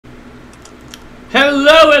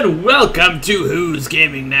Hello and welcome to Who's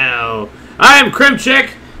Gaming Now. I am Crimchick,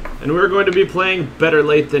 and we're going to be playing Better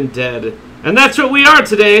Late Than Dead. And that's what we are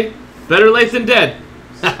today, Better Late Than Dead.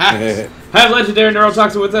 I have Legendary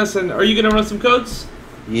Neurotoxin with us, and are you going to run some codes?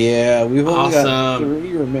 Yeah, we've only got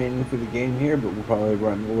 3 remaining for the game here, but we'll probably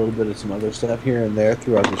run a little bit of some other stuff here and there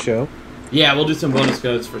throughout the show. Yeah, we'll do some bonus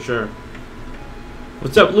codes for sure.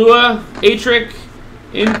 What's up, Lua? Atric?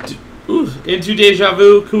 Into Deja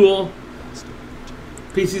Vu, cool.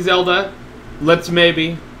 PC Zelda, Let's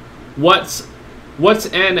Maybe. What's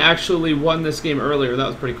N actually won this game earlier? That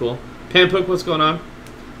was pretty cool. Panpook, what's going on?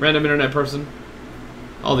 Random internet person.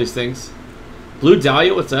 All these things. Blue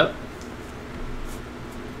Dahlia, what's up?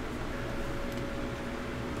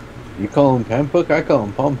 You call him Panpook, I call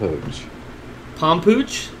him Pompooch.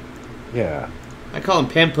 Pompooch? Yeah. I call him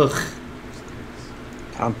Panpook.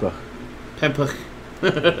 Pampook. Panpook.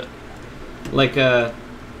 like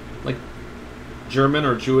German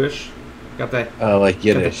or Jewish. Got that? Like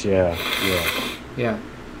Yiddish, yeah. Yeah.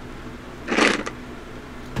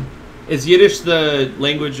 Is Yiddish the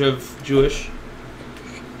language of Jewish?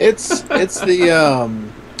 It's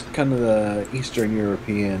the kind of the Eastern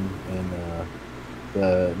European and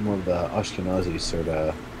the more of the Ashkenazi sort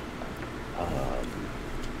of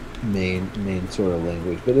main sort of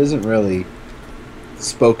language, but isn't really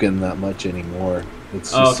spoken that much anymore.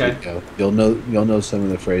 It's just, okay. You'll know some of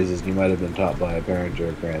the phrases. You might have been taught by a parent or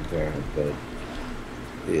a grandparent, but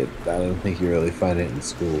I don't think you really find it in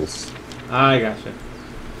schools. I gotcha.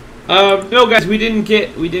 No, guys, we didn't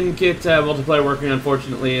get multiplayer working.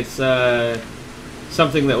 Unfortunately, it's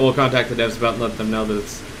something that we'll contact the devs about and let them know that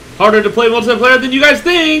it's harder to play multiplayer than you guys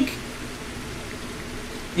think.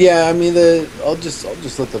 Yeah, I mean, I'll just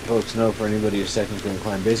let the folks know for anybody who's technically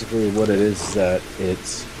inclined. Basically, what it is that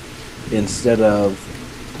it's instead of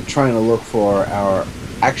trying to look for our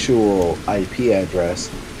actual IP address,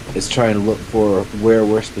 it's trying to look for where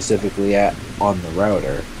we're specifically at on the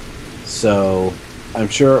router. So I'm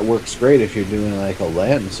sure it works great if you're doing like a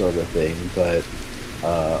LAN sort of thing, but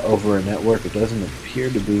over a network, it doesn't appear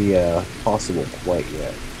to be possible quite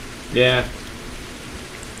yet. Yeah.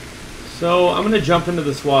 So I'm gonna jump into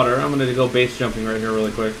this water. I'm gonna go base jumping right here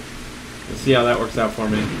really quick. Let's see how that works out for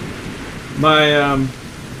me.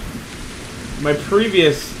 My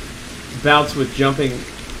previous bouts with jumping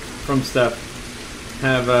from stuff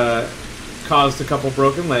have caused a couple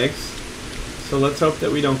broken legs. So let's hope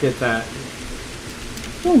that we don't get that.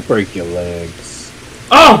 Don't break your legs.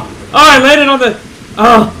 Oh! Oh, I landed on the...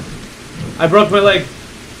 Oh! I broke my leg.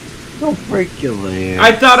 Don't break your legs.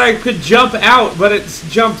 I thought I could jump out, but it's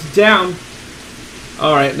jumped down.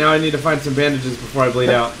 Alright, now I need to find some bandages before I bleed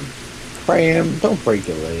out. Cram, don't break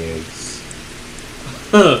your legs.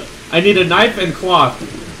 I need a knife and cloth.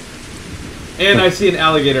 And I see an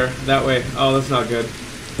alligator that way. Oh, that's not good.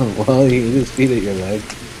 Well, you can just feed it your leg.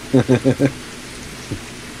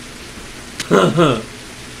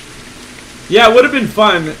 Yeah, it would have been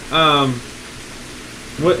fun.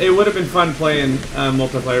 It would have been fun playing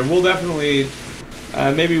multiplayer. We'll definitely,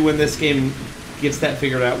 maybe when this game gets that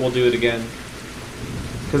figured out, we'll do it again.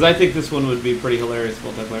 Because I think this one would be pretty hilarious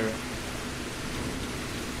multiplayer.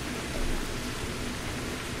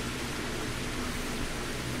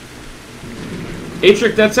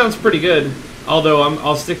 Atric, that sounds pretty good. Although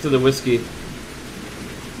I'll stick to the whiskey.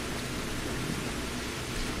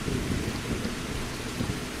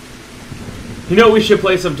 You know what we should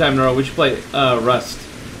play sometime, Nora? We should play Rust.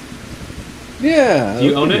 Yeah. Do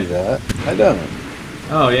you own it? I don't.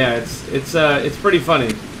 Oh yeah, it's pretty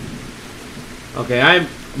funny. Okay,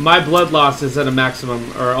 my blood loss is at a maximum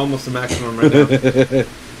or almost a maximum right now.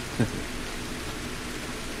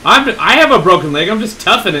 I have a broken leg. I'm just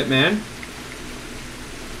toughing it, man.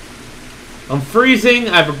 I'm freezing.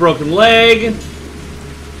 I have a broken leg.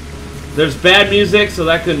 There's bad music, so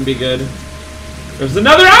that couldn't be good. There's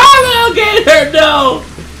another alligator! No!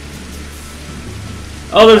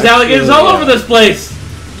 Oh, there's alligators all over this place!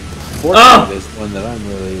 Fortnite is one that I'm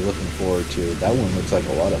really looking forward to. That one looks like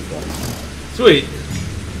a lot of fun. Sweet.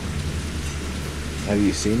 Have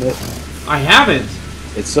you seen it? I haven't.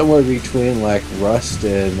 It's somewhere between like Rust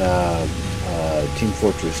and Team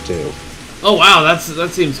Fortress 2. Oh wow, that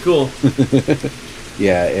seems cool.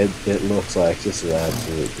 Yeah, it looks like just an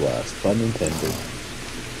absolute blast. Pun intended.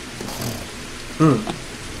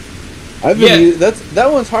 I've been that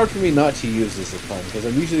one's hard for me not to use as a pun because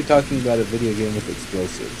I'm usually talking about a video game with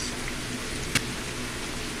explosives.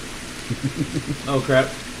 Oh crap!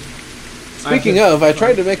 Speaking of, I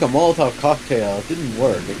tried to make a Molotov cocktail. It didn't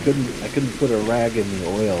work. I couldn't put a rag in the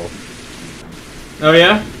oil. Oh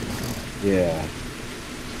yeah? Yeah.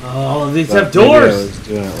 all of these But have maybe I doors. was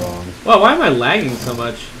doing it wrong. Well, why am I lagging so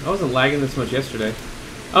much? I wasn't lagging this much yesterday.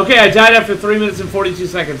 Okay, I died after 3 minutes and 42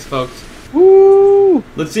 seconds, folks. Woo!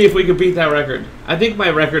 Let's see if we can beat that record. I think my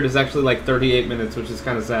record is actually like 38 minutes, which is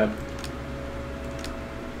kind of sad.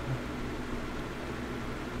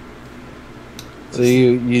 So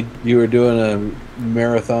you were doing a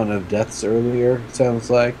marathon of deaths earlier, it sounds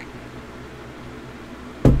like.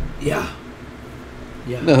 Yeah.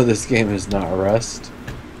 Yeah. No, this game is not Rust.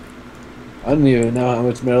 I don't even know how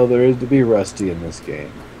much metal there is to be rusty in this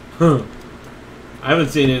game. Huh. I haven't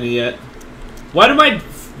seen any yet. Why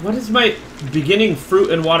does my beginning fruit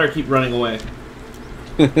and water keep running away?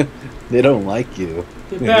 They don't like you.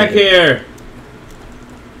 Get back here!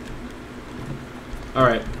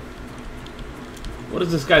 Alright. What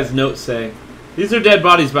does this guy's note say? These are dead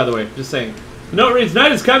bodies, by the way. Just saying. The note reads,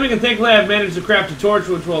 night is coming, and thankfully I have managed to craft a torch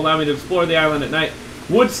which will allow me to explore the island at night.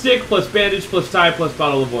 Wood stick plus bandage plus tie plus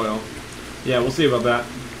bottle of oil. Yeah, we'll see about that.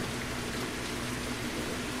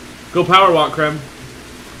 Go power walk, Krem.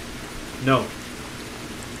 No.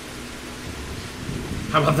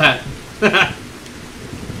 How about that?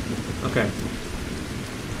 Okay.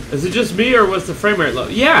 Is it just me, or was the frame rate low?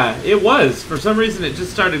 Yeah, it was. For some reason, it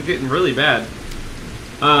just started getting really bad.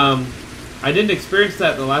 I didn't experience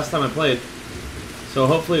that the last time I played. So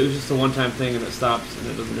hopefully it was just a one-time thing and it stops and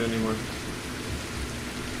it doesn't do it anymore.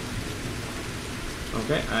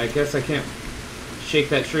 Okay, I guess I can't shake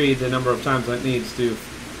that tree the number of times that needs to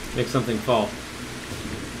make something fall.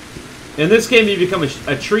 In this game, you become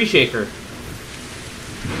a tree shaker.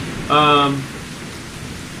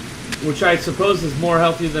 Which I suppose is more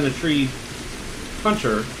healthy than a tree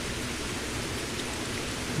puncher.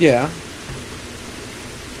 Yeah.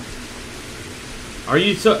 Are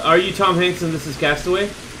you Tom Hanks and this is Castaway?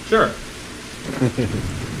 Sure.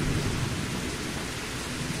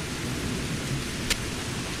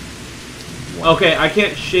 Okay, I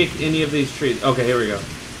can't shake any of these trees. Okay, here we go.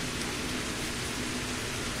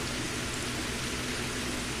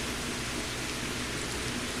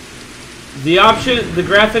 The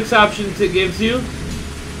graphics options it gives you,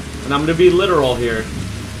 and I'm going to be literal here.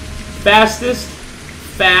 Fastest,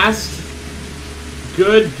 fast,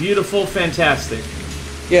 good, beautiful, fantastic.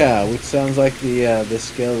 Yeah, which sounds like the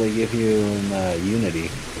skill they give you in Unity.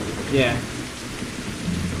 Yeah.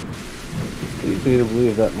 Leads me to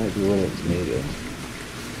believe that might be what it's made of.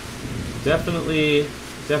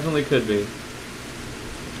 Definitely could be.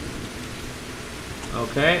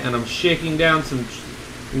 Okay, and I'm shaking down some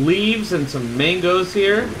leaves and some mangoes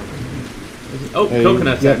here. Oh, hey,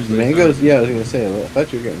 coconuts actually. Mangoes? Sorry. Yeah, I was gonna say. I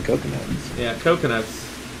thought you were getting coconuts. Yeah, coconuts.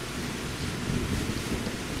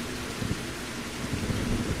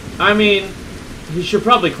 I mean, he should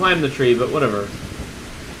probably climb the tree, but whatever.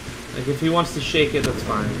 Like, if he wants to shake it, that's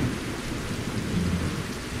fine.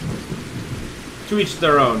 To each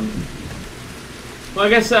their own. Well, I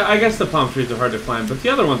guess the palm trees are hard to climb, but the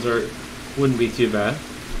other ones wouldn't be too bad.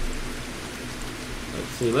 Let's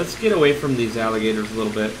see. Let's get away from these alligators a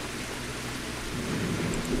little bit.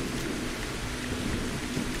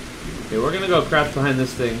 Okay, we're gonna go crouch behind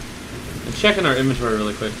this thing and check in our inventory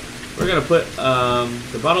really quick. We're gonna put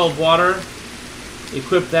the bottle of water,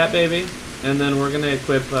 equip that baby, and then we're gonna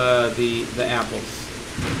equip the apples,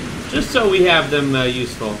 just so we have them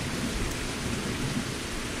useful.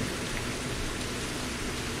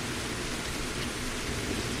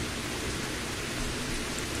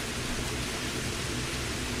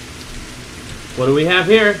 What do we have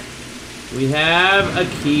here? We have a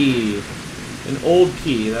key, an old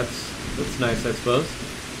key. That's nice, I suppose,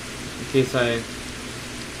 in case I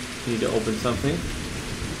need to open something.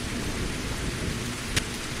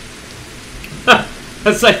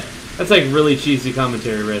 That's like really cheesy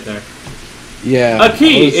commentary right there. Yeah. A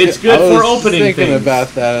key. It's good for opening things. I was thinking about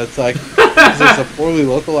that. It's like, is this a poorly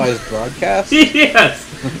localized broadcast? Yes.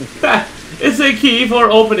 It's a key for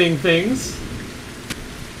opening things.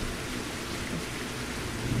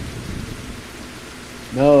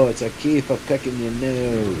 No, it's a key for picking your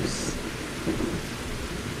nose.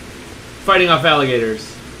 Fighting off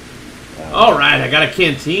alligators. Alright, I got a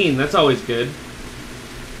canteen. That's always good.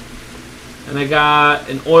 And I got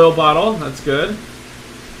an oil bottle. That's good.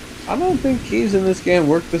 I don't think keys in this game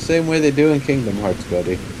work the same way they do in Kingdom Hearts,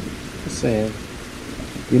 buddy. Just saying.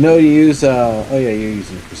 You know, you use, oh yeah, you're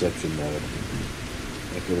using perception mode.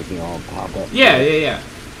 Like everything all pop up. Yeah.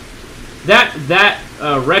 That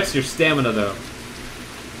wrecks your stamina, though.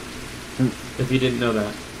 If you didn't know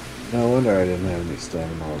that. No wonder I didn't have any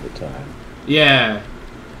stamina all the time. Yeah.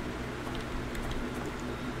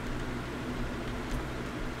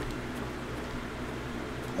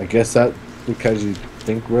 I guess that because you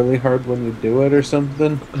think really hard when you do it or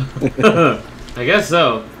something? I guess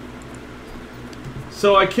so.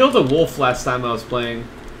 So I killed a wolf last time I was playing.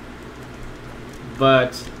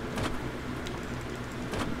 But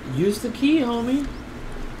use the key, homie.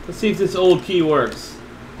 Let's see if this old key works.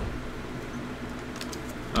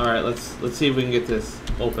 Alright, let's see if we can get this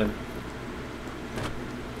open.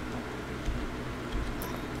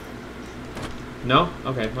 No?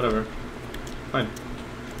 Okay, whatever. Fine.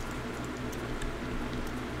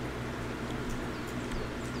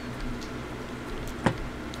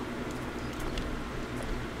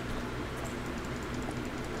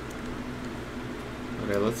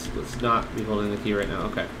 Okay, let's not be holding the key right now.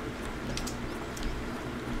 Okay.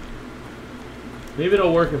 Maybe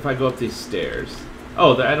it'll work if I go up these stairs.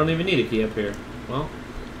 Oh, I don't even need a key up here. Well,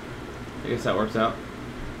 I guess that works out.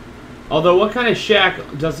 Although, what kind of shack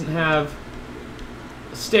doesn't have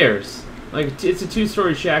stairs? Like, it's a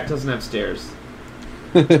two-story shack, doesn't have stairs.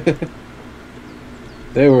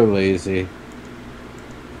 They were lazy.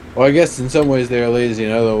 Well, I guess in some ways they are lazy,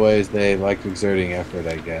 in other ways they like exerting effort,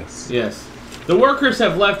 I guess. Yes. The workers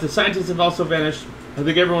have left, the scientists have also vanished. I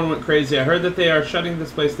think everyone went crazy. I heard that they are shutting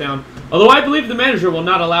this place down. Although I believe the manager will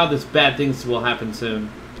not allow this bad things will happen soon.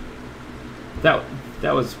 That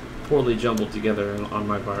was poorly jumbled together on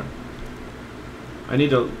my part. I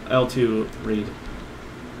need a L2 read.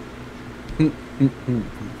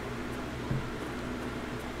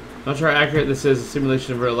 Not sure how accurate this is, a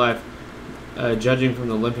simulation of real life. Judging from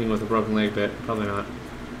the limping with a broken leg bit. Probably not.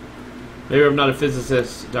 Maybe I'm not a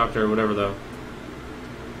physicist, doctor, or whatever, though.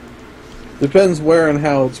 Depends where and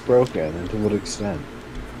how it's broken, and to what extent.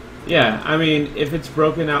 Yeah, I mean, if it's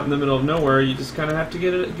broken out in the middle of nowhere, you just kind of have to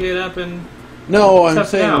get up and... No, I'm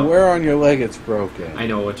saying where on your leg it's broken. I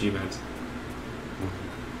know what you meant.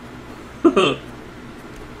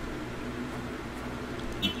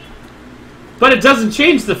 But it doesn't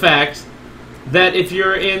change the fact that if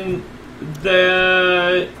you're in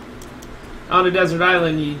on a desert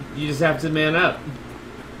island, you just have to man up.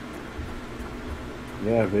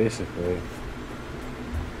 Yeah, basically.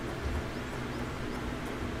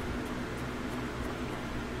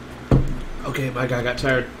 Okay, my guy got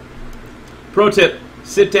tired. Pro tip,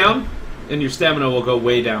 sit down and your stamina will go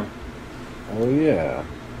way down. Oh yeah,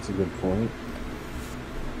 that's a good point.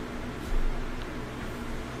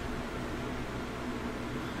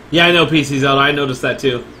 Yeah, I know, PC Zelda. I noticed that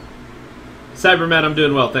too. Cyberman, I'm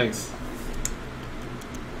doing well, thanks.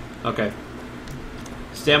 Okay.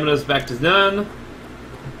 Stamina's back to none.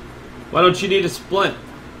 Why don't you need a splint?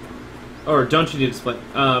 Or don't you need a splint?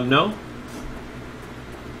 No.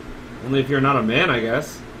 Only if you're not a man, I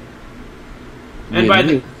guess.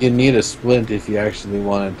 And you need a splint if you actually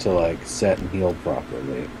wanted to like set and heal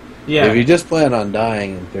properly. Yeah. If you just plan on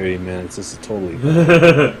dying in 30 minutes, this is totally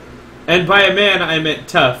And by a man, I meant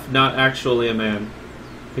tough, not actually a man.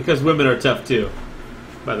 Because women are tough too,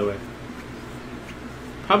 by the way.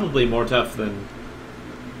 Probably more tough than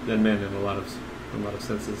men in a lot of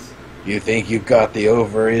senses. You think you've got the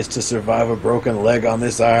ovaries to survive a broken leg on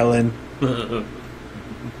this island?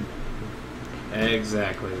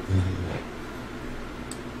 Exactly.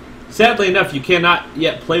 Sadly enough, you cannot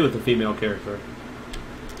yet play with a female character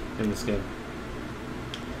in this game.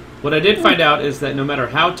 What I did find out is that no matter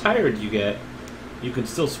how tired you get, you can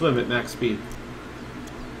still swim at max speed.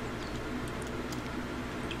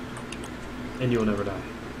 And you will never die.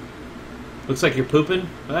 Looks like you're pooping?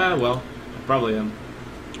 Ah, well, I probably am.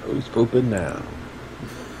 Who's pooping now?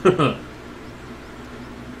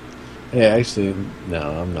 Hey, actually, no,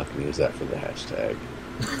 I'm not going to use that for the hashtag.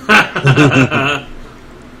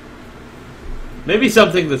 Maybe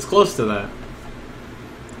something that's close to that.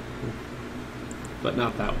 But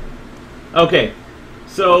not that one. Okay,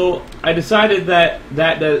 so I decided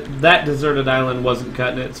that deserted island wasn't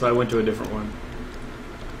cutting it, so I went to a different one.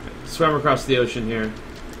 Swam across the ocean here.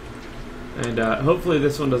 And hopefully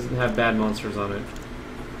this one doesn't have bad monsters on it.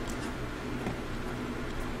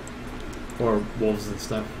 Or wolves and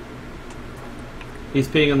stuff. He's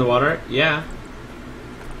peeing in the water? Yeah.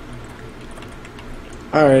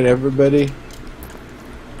 Alright, everybody.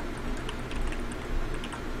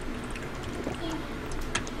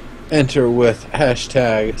 Enter with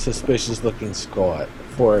hashtag suspicious looking squad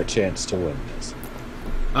for a chance to win this.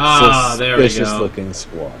 Ah, there we go. Suspicious looking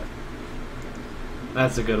squad.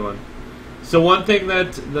 That's a good one. So one thing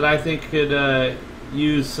that I think could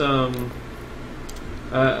use some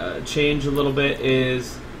change a little bit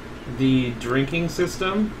is the drinking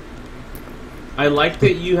system. I like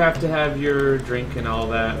that you have to have your drink and all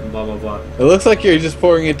that and blah blah blah. It looks like you're just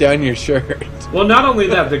pouring it down your shirt. Well, not only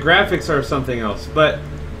that, the graphics are something else, but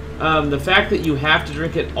The fact that you have to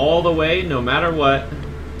drink it all the way, no matter what,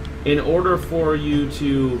 in order for you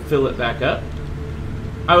to fill it back up.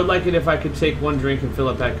 I would like it if I could take one drink and fill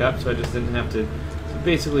it back up, so I just didn't have to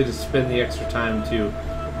basically just spend the extra time to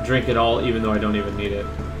drink it all, even though I don't even need it.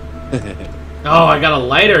 Oh, I got a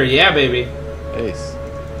lighter. Yeah, baby. Ace.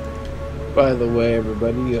 By the way,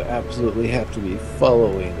 everybody, you absolutely have to be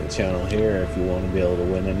following the channel here if you want to be able to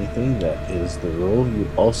win anything. That is the rule. You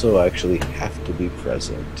also actually have to be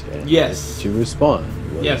present. And yes. To respond.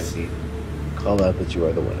 Yes. Call out that you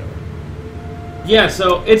are the winner. Yeah,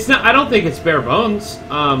 so it's not. I don't think it's bare bones.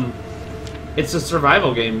 It's a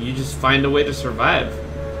survival game. You just find a way to survive.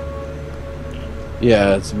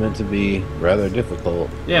 Yeah, it's meant to be rather difficult.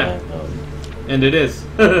 Yeah, and it is.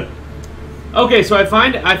 Okay, so I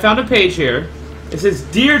found a page here. It says,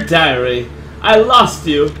 "Dear Diary, I lost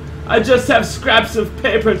you. I just have scraps of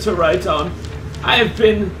paper to write on. I have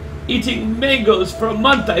been eating mangoes for a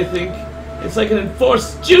month, I think. It's like an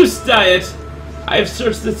enforced juice diet. I have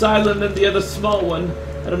searched this island and the other small one.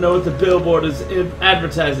 I don't know what the billboard is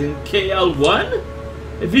advertising. KL1?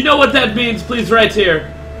 If you know what that means, please write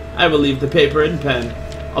here. I will leave the paper and pen."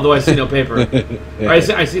 Although I see no paper. Or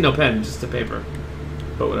I see no pen, just a paper.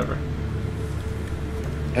 But whatever.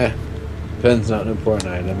 Pen's not an important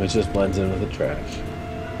item. It just blends in with the trash.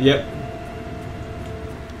 Yep.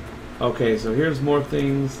 Okay, so here's more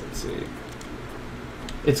things. Let's see.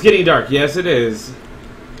 It's getting dark. Yes, it is.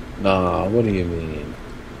 Nah, what do you mean?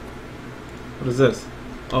 What is this?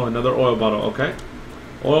 Oh, another oil bottle. Okay.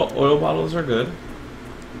 Oil bottles are good.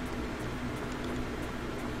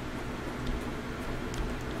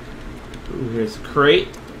 Ooh, here's a crate.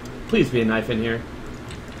 Please be a knife in here.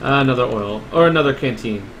 Another oil. Or another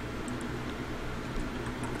canteen.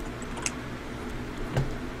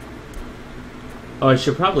 Oh, I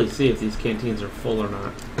should probably see if these canteens are full or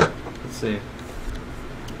not. Let's see.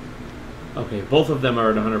 Okay, both of them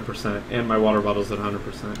are at 100%, and my water bottle's at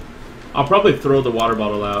 100%. I'll probably throw the water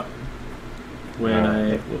bottle out when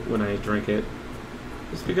I drink it.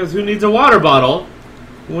 Just because who needs a water bottle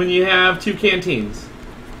when you have 2 canteens?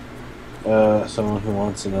 Someone who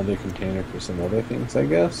wants another container for some other things, I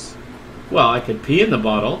guess? Well, I could pee in the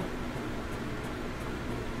bottle.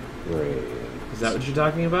 Great. Is that what you're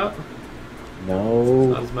talking about? No.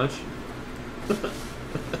 Not as much?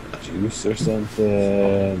 Juice or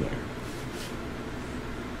something?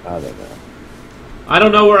 I don't know. I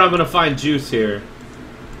don't know where I'm going to find juice here.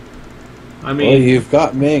 I mean... Well, you've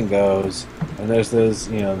got mangoes, and there's those,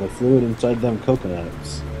 you know, the fluid inside them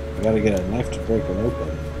coconuts. You gotta get a knife to break them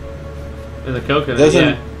open. And the coconut,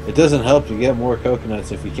 yeah. It doesn't help to get more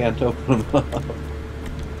coconuts if you can't open them up.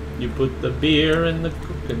 You put the beer in the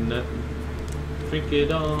coconut, drink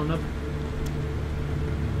it on up.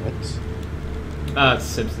 What? It's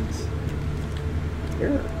Simpsons.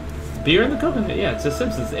 Here. Beer in the coconut, yeah, it's a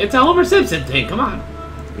Simpsons. It's a Homer Simpson thing, come on.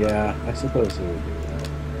 Yeah, I suppose it would do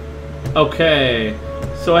that. Okay,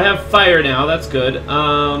 so I have fire now, that's good.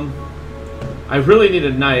 I really need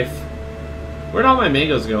a knife. Where'd all my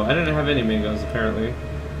mangoes go? I didn't have any mangoes, apparently.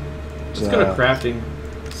 Let's go to crafting.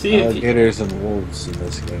 See if alligators and wolves in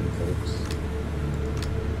this game, folks.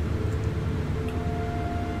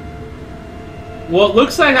 Well, it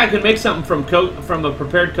looks like I could make something from a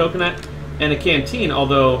prepared coconut and a canteen,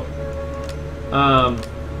 although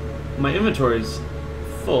my inventory's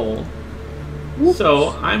full. Whoops.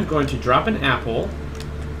 So I'm going to drop an apple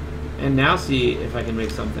and now see if I can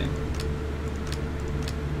make something.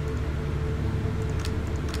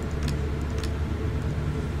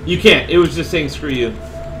 You can't. It was just saying screw you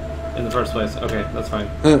in the first place. Okay, that's fine.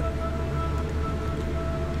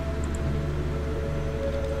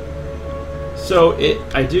 So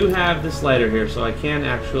I do have this lighter here, so I can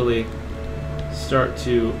actually start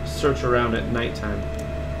to search around at nighttime.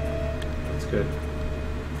 That's good.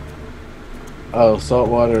 Oh,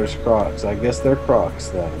 saltwater is Crocs. I guess they're Crocs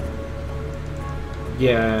then.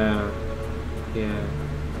 Yeah. Yeah.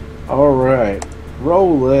 Alright.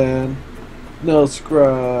 Rollin'. No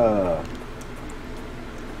scrub.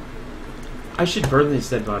 I should burn these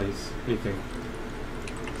dead bodies. What do you think?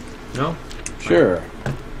 No? Sure.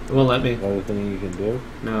 It won't let me. Another thing you can do?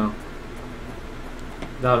 No.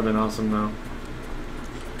 That would have been awesome, though.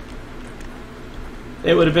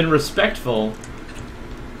 It would have been respectful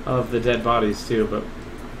of the dead bodies, too, but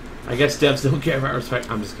I guess devs don't care about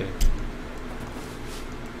respect. I'm just kidding.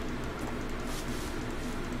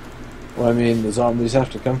 Well, I mean, the zombies have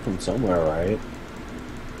to come from somewhere, right?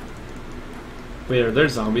 Wait, are there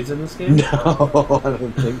zombies in this game? No, I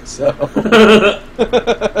don't think so.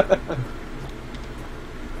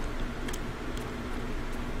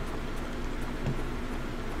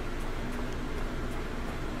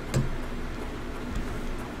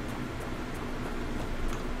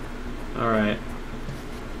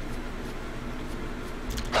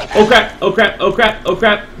 Oh crap, oh crap, oh crap, oh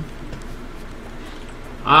crap.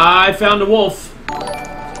 I found a wolf.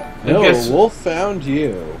 No, a wolf found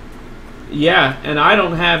you. Yeah, and I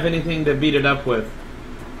don't have anything to beat it up with.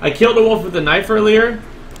 I killed a wolf with a knife earlier,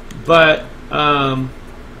 but, oh,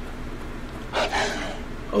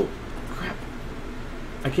 crap.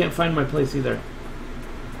 I can't find my place either.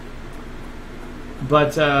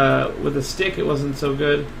 But, with a stick, it wasn't so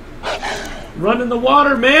good. Run in the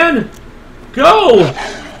water, man! Go!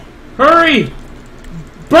 Hurry!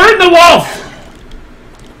 Burn the wolf!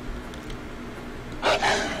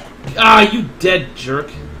 Ah, you dead jerk.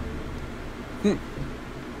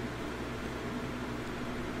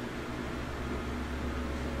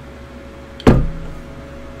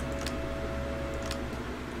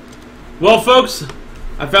 Well, folks,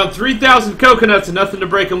 I found 3,000 coconuts and nothing to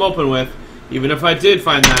break them open with. Even if I did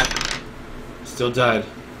find that, I still died.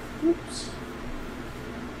 Oops.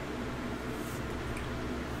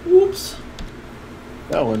 Whoops.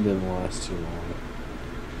 That one didn't last too long.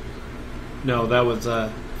 No, that was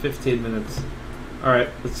 15 minutes. Alright,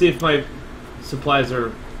 let's see if my supplies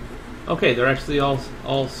are... Okay, they're actually all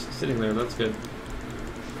sitting there. That's good.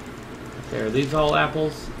 Okay, are these all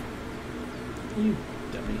apples? You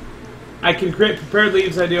dummy. I can create prepared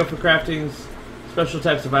leaves ideal for crafting special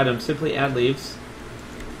types of items. Simply add leaves.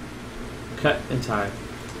 Cut and tie.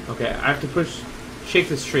 Okay, I have to shake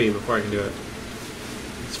this tree before I can do it.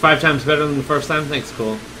 It's 5 times better than the first time? Thanks,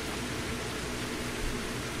 cool.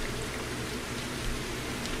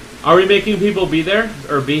 Are we making people be there?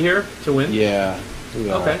 Or be here to win? Yeah,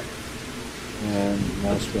 we are. Okay. And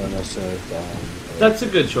most bonus of... That's a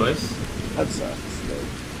good choice. That sucks.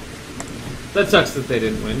 That sucks that they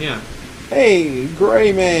didn't win, yeah. Hey,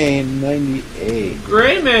 Greymane 98.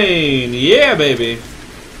 Greymane! Yeah, baby!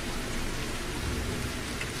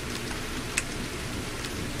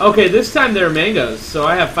 Okay, this time they're mangoes, so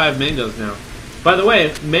I have 5 mangoes now. By the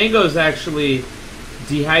way, mangoes actually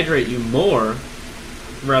dehydrate you more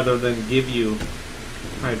rather than give you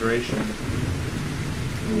hydration.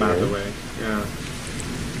 By the way, yeah.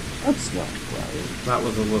 That's not right. That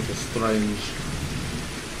was a little strange.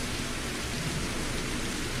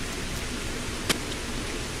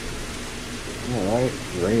 Alright,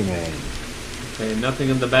 Greymane. Okay, nothing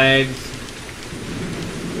in the bags.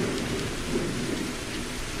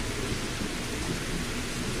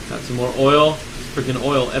 Got some more oil. Freaking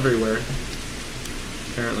oil everywhere.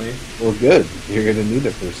 Apparently. Well, good. You're gonna need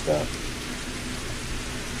it for stuff.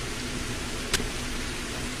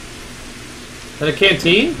 Is that a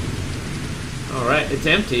canteen? Alright, it's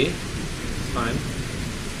empty. It's fine.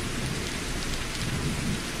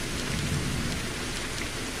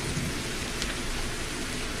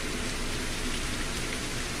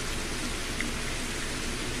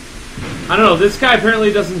 I don't know, this guy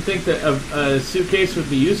apparently doesn't think that a suitcase would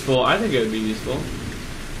be useful. I think it would be useful.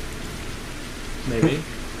 Maybe.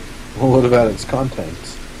 Well, what about its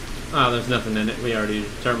contents? Oh, there's nothing in it. We already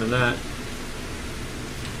determined that.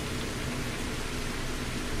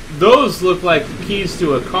 Those look like keys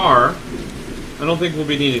to a car. I don't think we'll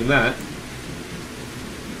be needing that.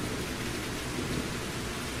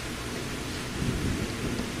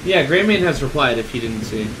 Yeah, Greymane has replied if you didn't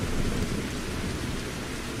see.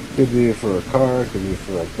 Could be for a car, could be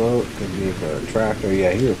for a boat, could be for a tractor.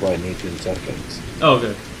 Yeah, he replied in 18 seconds. Oh,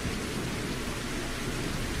 good.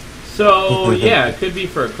 So, yeah, it could be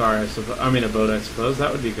for a car, I suppose. I mean, a boat, I suppose.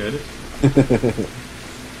 That would be good.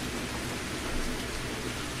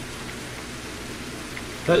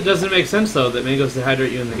 That doesn't make sense, though, that mangoes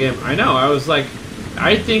dehydrate you in the game. I know, I was like,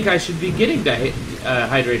 I think I should be getting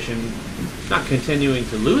hydration, not continuing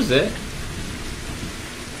to lose it.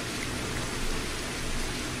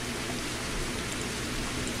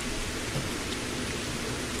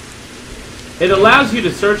 It allows you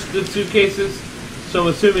to search the suitcases, so I'm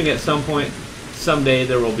assuming at some point, someday,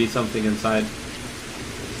 there will be something inside.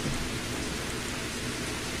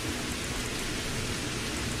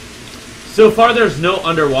 So far, there's no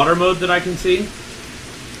underwater mode that I can see.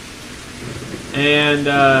 And,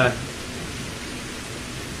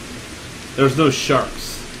 there's no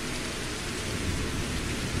sharks.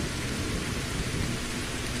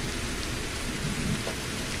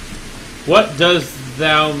 What does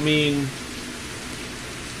thou mean?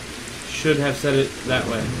 Should have said it that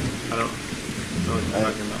way. I don't know what you're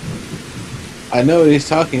talking about. I know what he's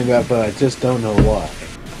talking about, but I just don't know why.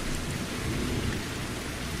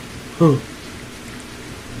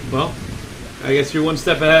 Well, I guess you're one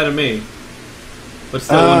step ahead of me. But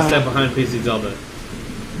still one step behind PC Zelda.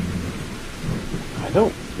 I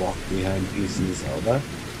don't walk behind PC Zelda.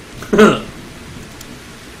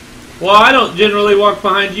 Well, I don't generally walk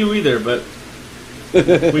behind you either, but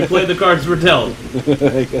We played the cards we're dealt.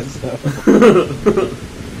 I guess so.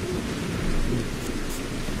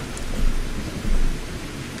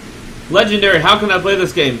 Legendary, how can I play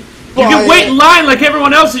this game? You Buy can wait it. in line like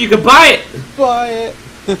everyone else so you can buy it! Buy it.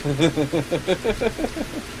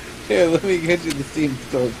 Here, let me get you the Steam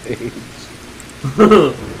store page.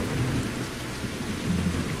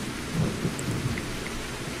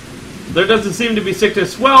 There doesn't seem to be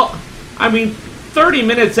sickness. Well, I mean, 30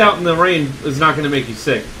 minutes out in the rain is not going to make you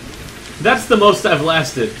sick. That's the most I've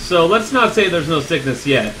lasted. So let's not say there's no sickness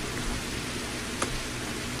yet.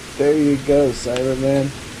 There you go, Cyberman.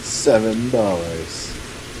 $7.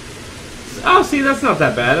 Oh, see, that's not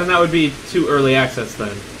that bad. And that would be too early access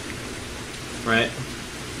then. Right?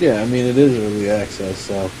 Yeah, I mean, it is early access,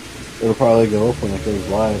 so it'll probably go up when it goes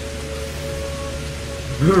live.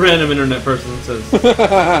 Random internet person says.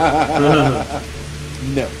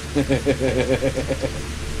 No.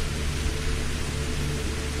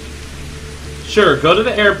 Sure, go to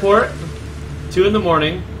the airport. 2 in the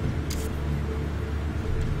morning.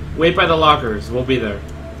 Wait by the lockers. We'll be there.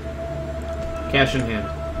 Cash in hand.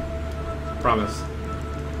 Promise.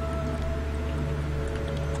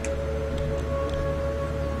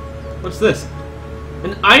 What's this?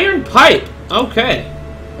 An iron pipe! Okay.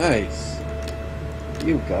 Nice.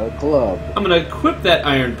 You got a club. I'm gonna equip that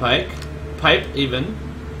iron pipe. Pipe, even.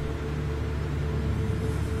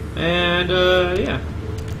 And, yeah.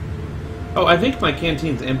 Oh, I think my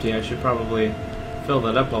canteen's empty. I should probably fill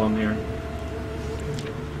that up while I'm here.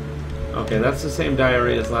 Okay, that's the same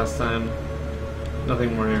diary as last time.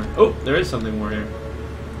 Nothing more here. Oh, there is something more here.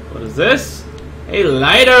 What is this? A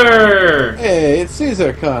lighter! Hey, it's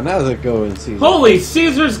Caesar Con. How's it going, Caesar? Holy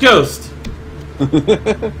Caesar's ghost!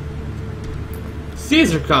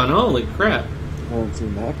 CaesarCon, holy crap. I haven't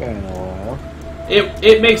seen that guy in a while.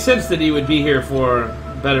 It makes sense that he would be here for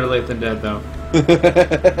Better Late Than Dead, though.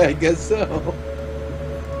 I guess so.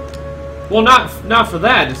 Well, not for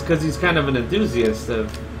that. It's because he's kind of an enthusiast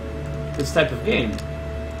of this type of game.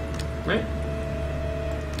 Right?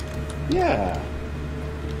 Yeah.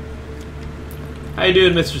 How you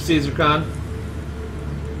doing, Mr. CaesarCon?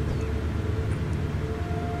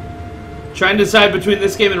 Trying to decide between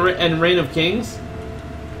this game and Reign of Kings?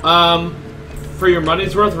 For your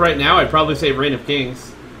money's worth right now, I'd probably say Reign of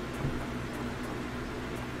Kings.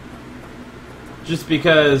 Just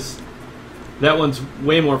because that one's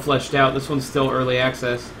way more fleshed out. This one's still early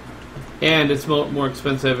access. And it's more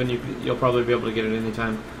expensive, and you'll probably be able to get it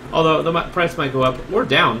anytime. Although the price might go up or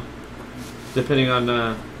down, depending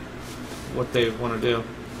on what they want to do.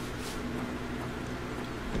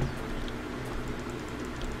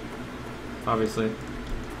 Obviously.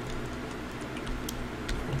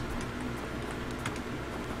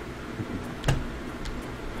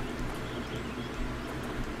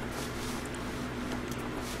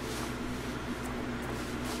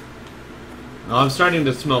 Oh, I'm starting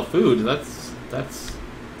to smell food. That's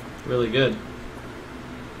really good.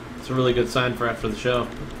 It's a really good sign for after the show.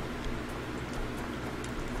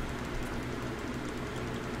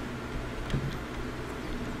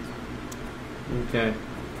 Okay.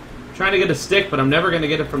 Trying to get a stick, but I'm never going to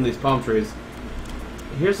get it from these palm trees.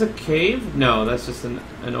 Here's a cave? No, that's just an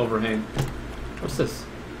overhang. What's this?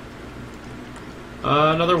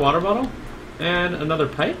 Another water bottle? And another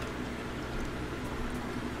pipe?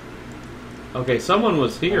 Okay, someone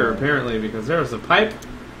was here, apparently, because there was a pipe,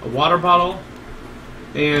 a water bottle,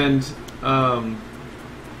 and some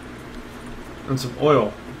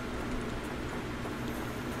oil.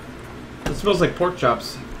 It smells like pork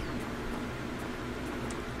chops.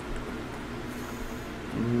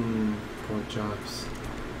 Pork chops.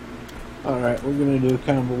 Alright, we're going to do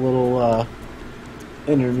kind of a little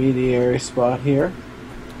intermediary spot here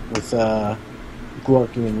with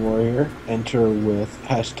Glorkian Warrior. Enter with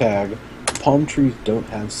hashtag palm trees don't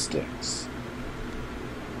have sticks.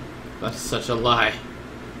 That's such a lie.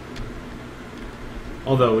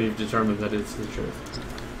 Although we've determined that it's the truth.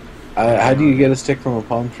 How do you get a stick from a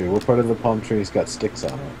palm tree? What part of the palm tree's got sticks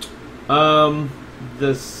on it?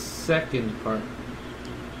 The second part.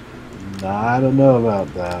 I don't know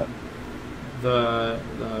about that. The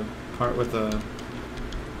part with the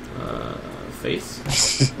face?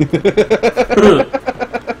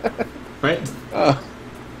 Right? Oh.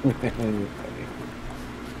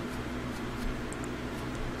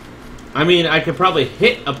 I mean, I could probably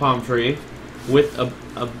hit a palm tree with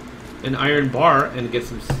an iron bar and get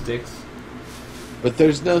some sticks. But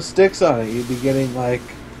there's no sticks on it. You'd be getting like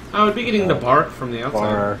I would be getting the bark from the outside.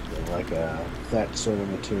 bark, like that sort of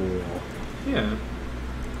material. Yeah.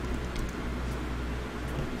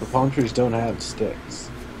 The palm trees don't have sticks.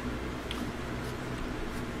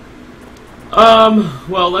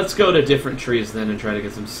 Well, let's go to different trees then and try to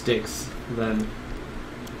get some sticks then.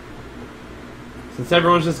 Since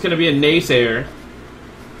everyone's just gonna be a naysayer.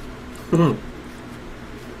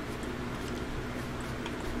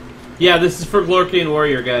 Yeah, this is for Glorkian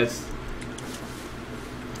Warrior, guys.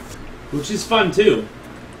 Which is fun too,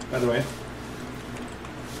 by the way.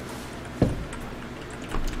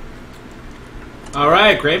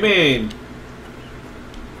 Alright, Greymane.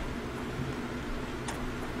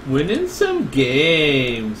 Winning some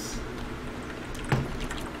games.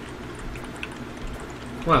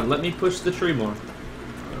 Come on, let me push the tree more.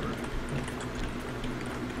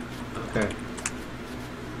 Okay.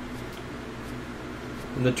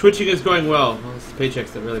 And the twitching is going well. Well, it's the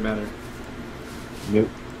paychecks that really matter. Nope.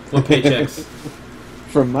 What paychecks?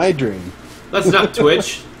 From my dream. That's not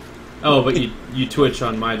Twitch. Oh, but you Twitch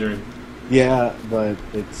on my dream. Yeah, but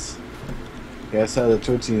it's... Guess how the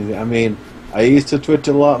twitching is... I mean, I used to twitch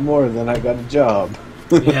a lot more than I got a job.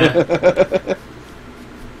 Yeah.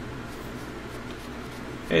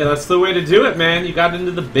 Hey, that's the way to do it, man. You got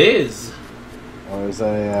into the biz. Or as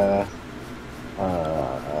I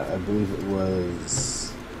believe it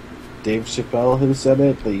was Dave Chappelle who said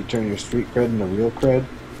it, that you turn your street cred into real cred.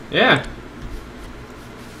 Yeah.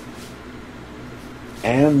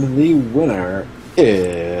 And the winner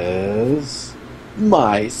is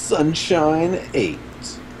My Sunshine 8.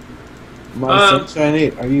 My Sunshine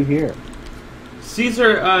 8, are you here?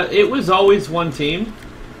 Caesar, it was always one team,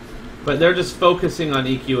 but they're just focusing on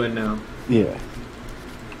EQN now. Yeah.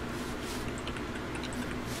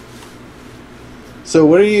 So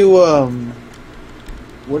what are you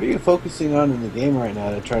focusing on in the game right now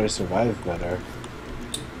to try to survive better?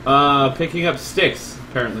 Picking up sticks,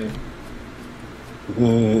 apparently.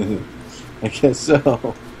 I guess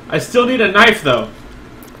so. I still need a knife, though.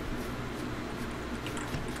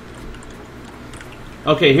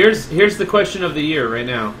 Okay, here's the question of the year right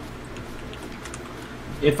now.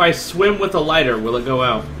 If I swim with a lighter, will it go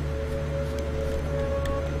out?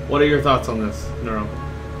 What are your thoughts on this, Neuro?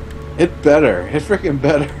 It better. It freaking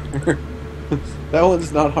better. That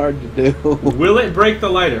one's not hard to do. Will it break the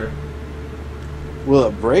lighter? Will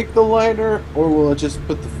it break the lighter, or will it just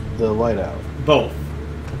put the light out? Both.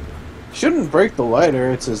 Shouldn't break the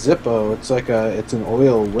lighter. It's a Zippo. It's an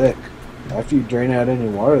oil wick. After you drain out any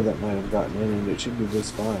water that might have gotten in it, it should be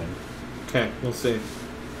just fine. Okay, we'll see.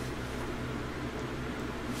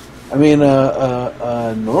 I mean,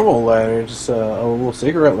 a normal lighter, just a little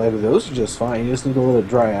cigarette lighter, those are just fine. You just need to let it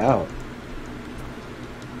dry out.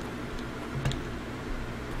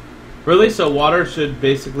 Really? So water should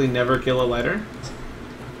basically never kill a lighter?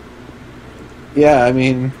 Yeah, I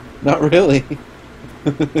mean, not really.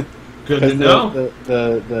 Good to know.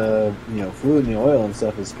 The fluid in the oil and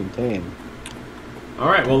stuff is contained. All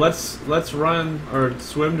right, well let's run or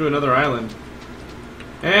swim to another island,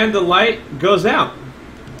 and the light goes out,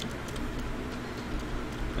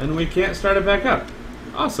 and we can't start it back up.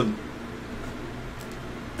 Awesome.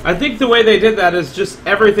 I think the way they did that is just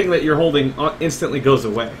everything that you're holding instantly goes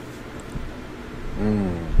away.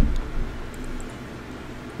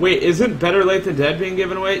 Wait, isn't Better Late Than Dead being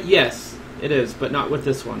given away? Yes, it is, but not with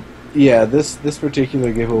this one. Yeah, this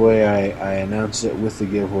particular giveaway, I announced it with the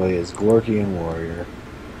giveaway as Glorkian Warrior.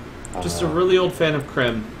 Just a really old fan of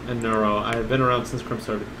Krem and Neuro. I've been around since Krem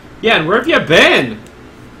started. Yeah, and where have you been?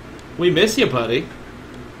 We miss you, buddy.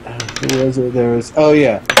 Who was it? There was... Oh,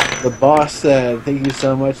 yeah. The boss said, thank you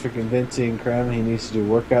so much for convincing Krem he needs to do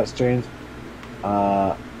workout strains.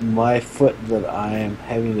 My foot that I am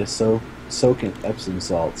having to soak in Epsom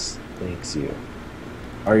salts thanks you.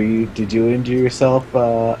 Did you injure yourself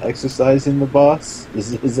exercising the boss?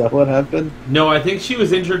 Is that what happened? No, I think she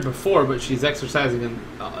was injured before, but she's exercising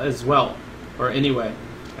as well, or anyway.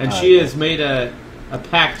 And she has made a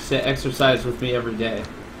pact to exercise with me every day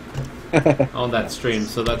on that stream,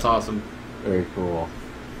 so that's awesome. Very cool.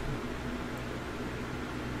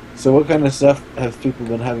 So what kind of stuff have people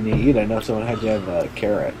been having to eat? I know someone had to have a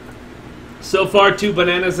carrot. So far, 2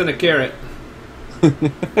 bananas and a carrot.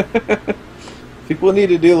 People need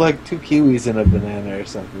to do like 2 kiwis and a banana or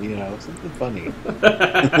something, something funny.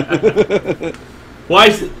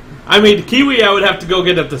 Why? I mean, kiwi I would have to go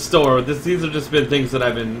get at the store. These have just been things that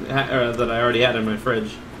that I already had in my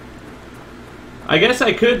fridge. I guess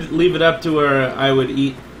I could leave it up to where I would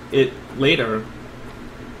eat it later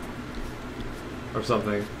or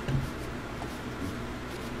something.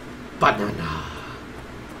 Banana.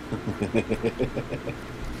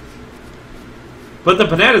 But the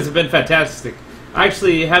bananas have been fantastic. I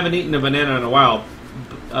actually haven't eaten a banana in a while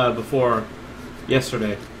before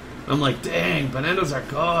yesterday. I'm like, dang, bananas are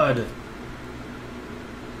good.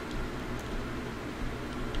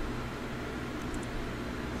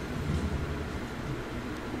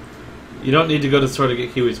 You don't need to go to the store to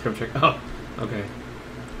get kiwis, Crimchick. Oh, okay.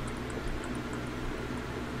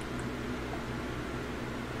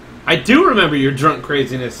 I do remember your drunk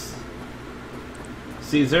craziness,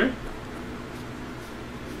 Caesar.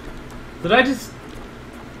 Did I just...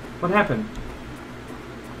 What happened?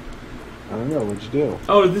 I don't know. What'd you do?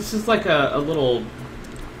 Oh, this is like a little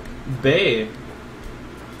bay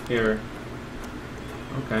here.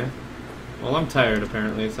 Okay. Well, I'm tired,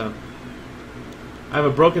 apparently, so... I have a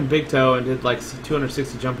broken big toe and did like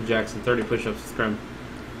 260 jumping jacks and 30 push-ups with Scrim.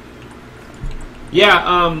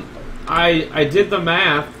 Yeah, I did the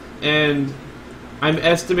math, and I'm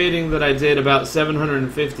estimating that I did about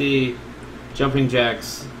 750 jumping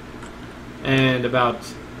jacks and about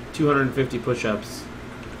 250 push-ups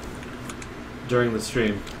during the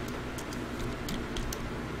stream.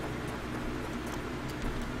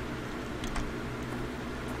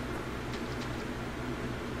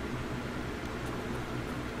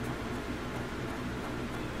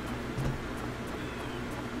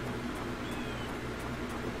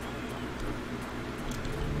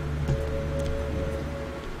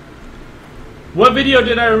 What video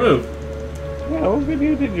did I remove? Yeah, what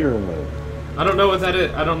video did you remove? I don't know what that is.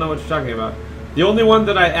 I don't know what you're talking about. The only one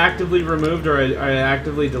that I actively removed or I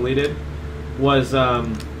actively deleted was the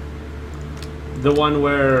one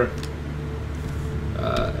where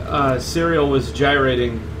Serial was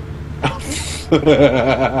gyrating.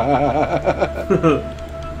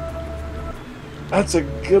 That's a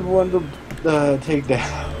good one to take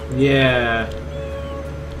down. Yeah.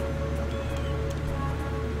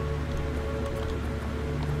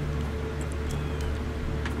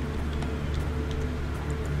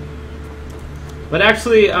 But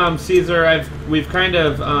actually, Caesar, we've kind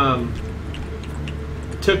of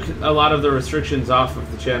took a lot of the restrictions off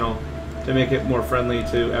of the channel to make it more friendly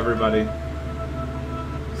to everybody.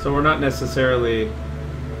 So we're not necessarily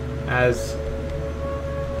as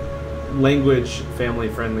language family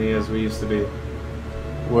friendly as we used to be.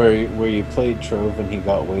 Where you played Trove and he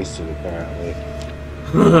got wasted, apparently.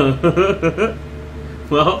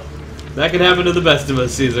 Well, that could happen to the best of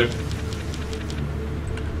us, Caesar.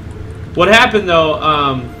 What happened though,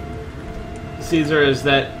 Caesar, is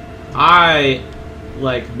that I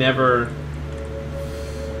never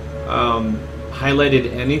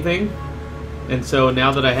highlighted anything, and so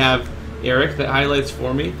now that I have Eric that highlights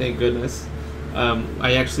for me, thank goodness,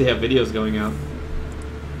 I actually have videos going out.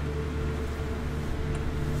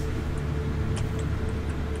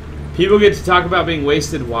 People get to talk about being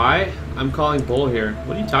wasted. Why? I'm calling bull here.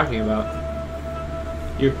 What are you talking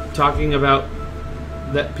about? You're talking about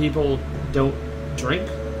that people don't drink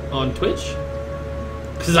on Twitch?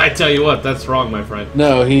 Because I tell you what, that's wrong, my friend.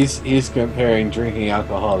 No, he's comparing drinking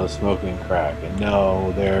alcohol to smoking crack, and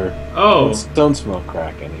no, don't smoke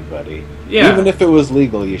crack, anybody. Yeah. Even if it was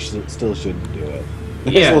legal, you still shouldn't do it.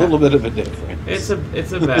 There's a little bit of a difference.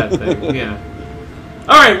 It's a bad thing. Yeah.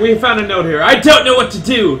 All right, we found a note here. I don't know what to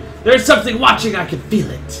do. There's something watching. I can feel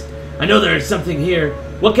it. I know there is something here.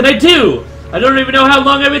 What can I do? I don't even know how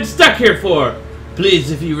long I've been stuck here for.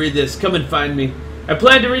 Please, if you read this, come and find me. I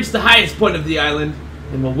plan to reach the highest point of the island,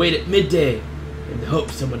 and will wait at midday in the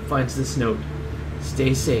hope someone finds this note.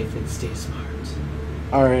 Stay safe and stay smart.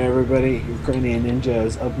 Alright, everybody, Ukrainian Ninja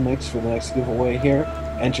is up next for the next giveaway here.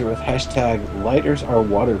 Enter with hashtag lighters are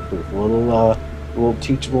waterproof. A little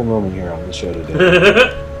teachable moment here on the show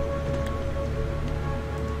today.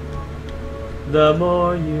 The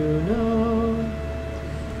more you know.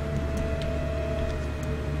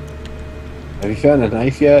 Have you found a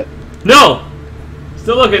knife yet? No!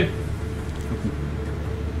 Still looking.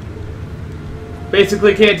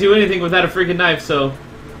 Basically can't do anything without a freaking knife, so...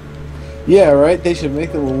 Yeah, right? They should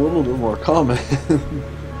make them a little bit more common.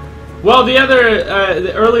 Well,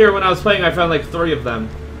 earlier when I was playing, I found like 3 of them.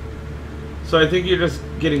 So I think you're just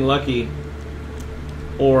getting lucky.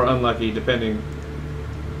 Or unlucky, depending.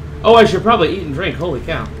 Oh, I should probably eat and drink. Holy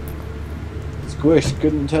cow. Squish,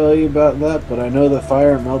 couldn't tell you about that, but I know that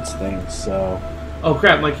fire melts things, so... Oh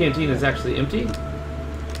crap, my canteen is actually empty?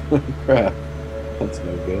 Crap. That's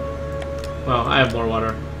no good. Well, I have more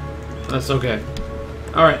water. That's okay.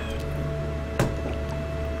 Alright.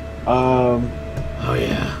 Oh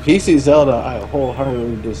yeah. PC Zelda, I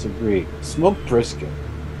wholeheartedly disagree. Smoked brisket.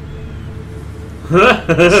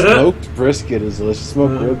 Smoked brisket is delicious.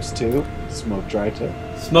 Smoked ribs too. Smoked dry tip.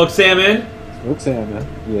 Smoked salmon? Smoked salmon.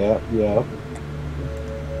 Yeah, yeah.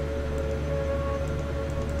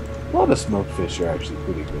 A lot of smoked fish are actually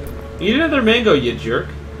pretty good. Eat another mango, you jerk.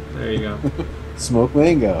 There you go. Smoked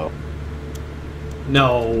mango.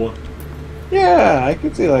 No. Yeah, I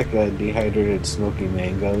could see like a dehydrated smoky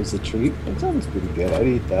mango as a treat. That sounds pretty good. I'd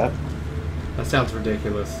eat that. That sounds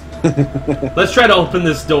ridiculous. Let's try to open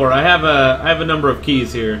this door. I have a number of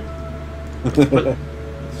keys here.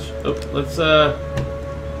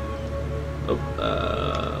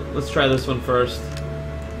 Let's try this one first.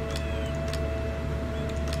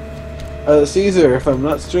 Caesar, if I'm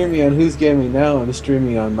not streaming on Who's Gaming Now, I'm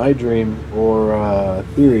streaming on My Dream or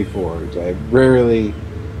Theory Forge. I rarely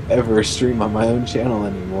ever stream on my own channel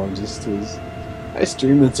anymore, just as I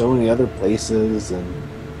stream in so many other places, and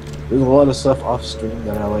there's a lot of stuff off stream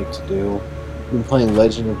that I like to do. I've been playing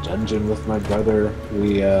Legend of Dungeon with my brother.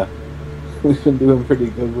 We've been doing pretty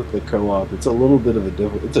good with the co-op. It's a little bit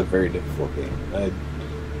of it's a very difficult game.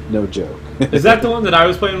 No joke. Is that the one that I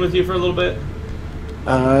was playing with you for a little bit?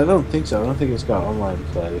 I don't think so. I don't think it's got online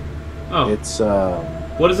play. Oh. It's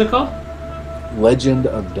what is it called? Legend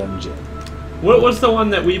of Dungeon. What's the one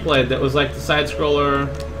that we played that was like the side scroller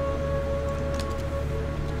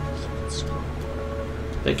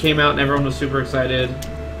that came out and everyone was super excited?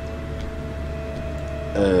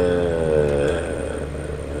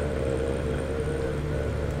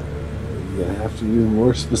 You're gonna have to be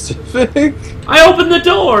more specific. I opened the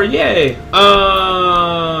door! Yay!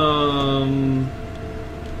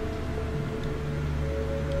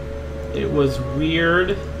 It was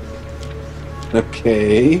weird.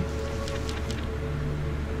 Okay.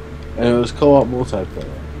 And it was co-op multiplayer.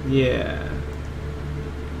 Yeah.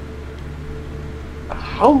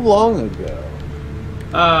 How long ago?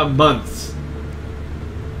 Months.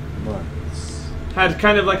 Months. Had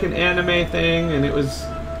kind of like an anime thing, and it was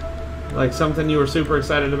like something you were super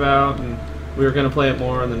excited about, and we were gonna play it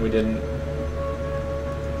more, and then we didn't.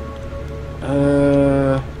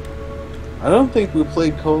 I don't think we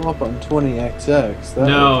played co-op on 20XX.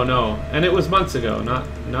 No, and it was months ago,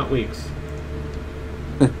 not weeks.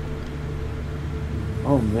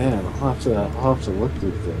 Oh man, I'll have to look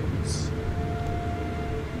through things.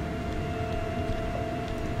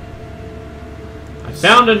 I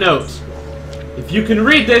found a note. If you can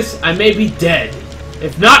read this, I may be dead.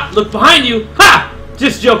 If not, look behind you. Ha!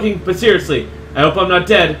 Just joking, but seriously, I hope I'm not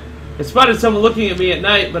dead. I spotted someone looking at me at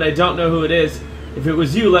night, but I don't know who it is. If it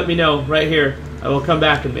was you, let me know, right here. I will come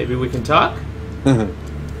back and maybe we can talk? No,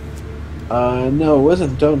 it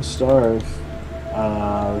wasn't Don't Starve.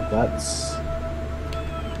 That's...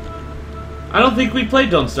 I don't think we played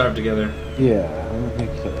Don't Starve together. Yeah, I don't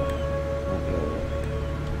think so.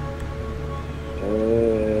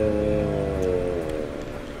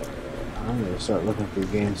 I'm gonna start looking through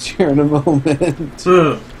games here in a moment.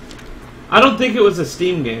 I don't think it was a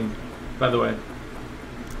Steam game, by the way.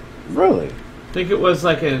 Really? I think it was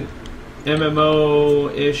like an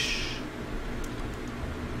MMO-ish.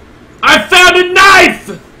 I found a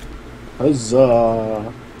knife!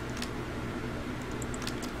 Huzzah!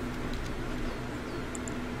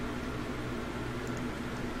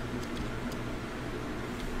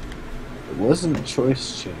 It wasn't a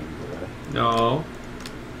choice chamber. No.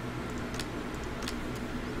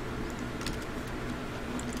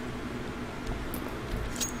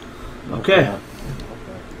 Okay. Yeah.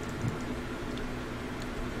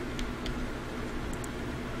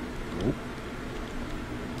 Nope.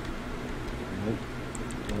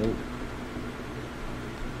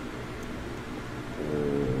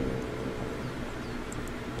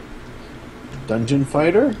 Dungeon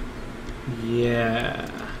Fighter? Yeah.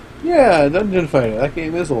 Yeah, Dungeon Fighter. That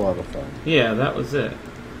game is a lot of fun. Yeah, that was it.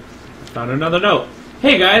 Found another note.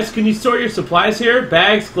 Hey guys, can you store your supplies here?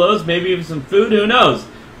 Bags, clothes, maybe even some food, who knows?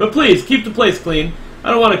 But please, keep the place clean. I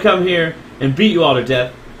don't want to come here and beat you all to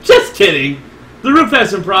death. Just kidding! The roof has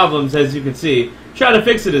some problems, as you can see. Try to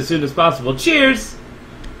fix it as soon as possible. Cheers!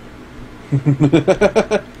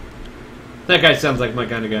 That guy sounds like my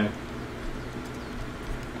kind of guy.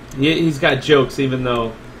 He's got jokes, even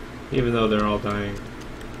though they're all dying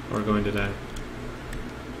or going to die.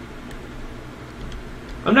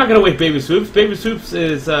 I'm not gonna wake Baby Swoops. Baby Swoops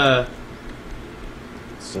is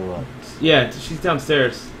Still up. yeah, she's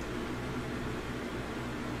downstairs.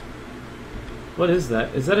 What is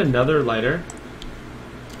that? Is that another lighter?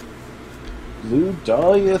 Blue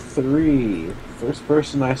Dahlia 3. First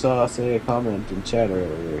person I saw say a comment in chat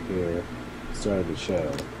earlier here. Started the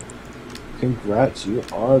show. Congrats, you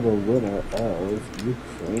are the winner of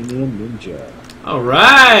Ukrainian Ninja.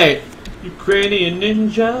 Alright! Ukrainian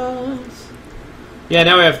ninjas! Yeah,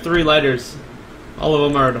 now we have 3 lighters. All of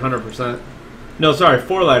them are at 100%. No, sorry,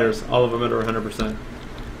 4 lighters. All of them at 100%.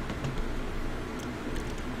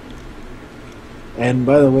 And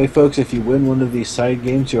by the way, folks, if you win one of these side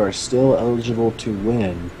games, you are still eligible to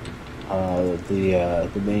win the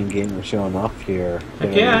main game we're showing off here.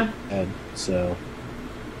 Heck yeah! And so...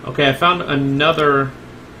 Okay, I found another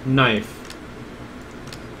knife.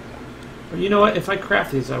 Or you know what? If I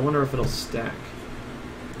craft these, I wonder if it'll stack.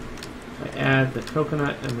 If I add the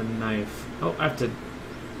coconut and the knife. Oh, I have to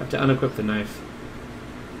unequip the knife.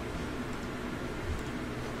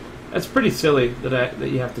 That's pretty silly that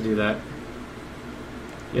you have to do that.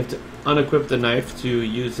 You have to unequip the knife to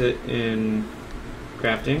use it in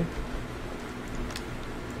crafting.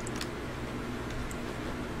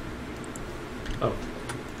 Oh,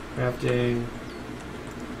 crafting.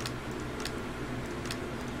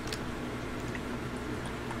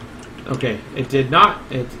 Okay, it did not.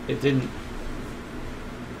 It didn't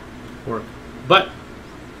work. But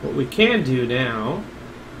what we can do now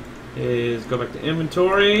is go back to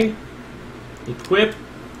inventory, equip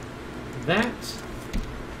that,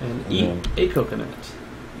 and eat a coconut.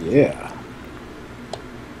 Yeah.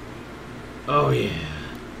 Oh yeah.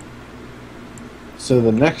 So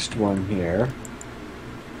the next one here.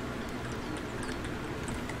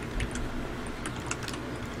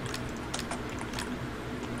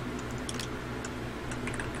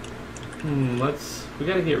 We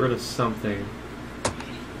gotta get rid of something.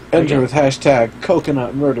 Enter with hashtag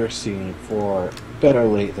coconut murder scene for better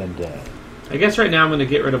late than dead. I guess right now I'm gonna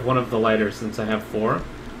get rid of one of the lighters since I have 4,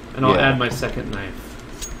 and I'll add my second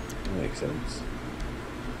knife. That makes sense.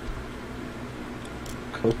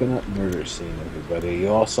 Coconut murder scene, everybody. You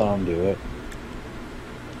all saw him do it.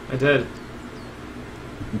 I did.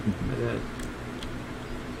 I did.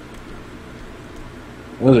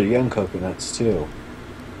 Those are young coconuts too.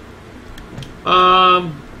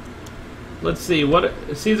 Let's see. What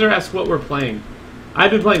Caesar asked what we're playing. I've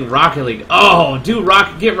been playing Rocket League. Oh,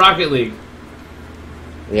 get Rocket League.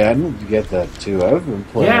 Yeah, I need to get that too. I've been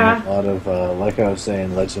playing a lot of, like I was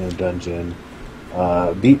saying, Legend of Dungeon.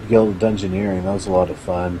 Beat Guild of Dungeoneering. That was a lot of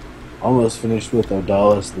fun. Almost finished with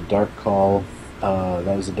Odalis, the Dark Call.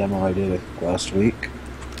 That was a demo I did last week.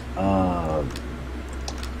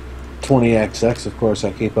 20XX, of course,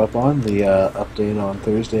 I keep up on. The update on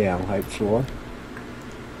Thursday I'm hyped for.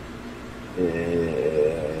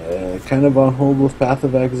 Kind of on hold with Path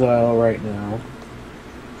of Exile right now.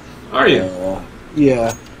 Are you?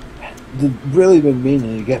 Yeah. Really been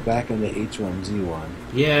meaning to get back into H1Z1.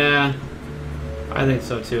 Yeah, I think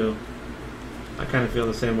so too. I kind of feel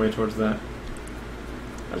the same way towards that.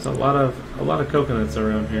 There's a lot of coconuts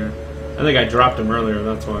around here. I think I dropped them earlier.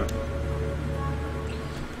 That's why.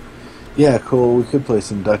 Yeah, cool. We could play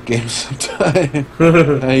some duck games sometime.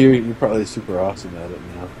 You're probably super awesome at it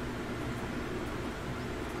now.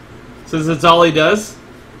 Since it's all he does?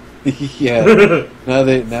 Yeah. now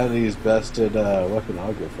that he's bested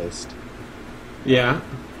Weaponographist. Yeah.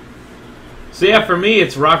 So yeah, for me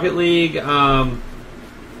it's Rocket League and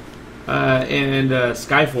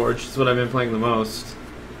Skyforge is what I've been playing the most.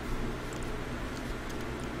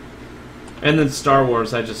 And then Star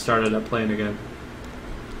Wars I just started up playing again.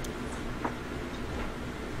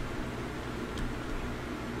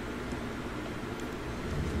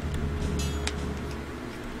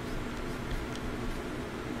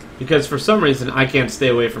 Because for some reason I can't stay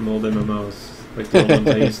away from old MMOs, like the old ones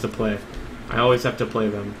I used to play. I always have to play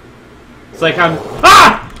them. It's like I'm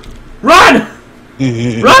run! Run!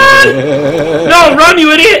 No, run,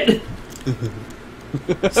 you idiot!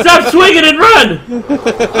 Stop swinging and run!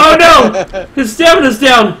 Oh no! His stamina's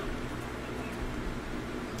down!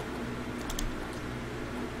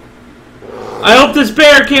 I hope this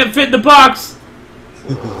bear can't fit in the box!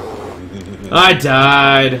 I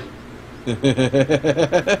died.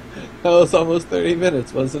 That was almost 30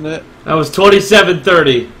 minutes, wasn't it? That was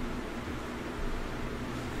 27:30.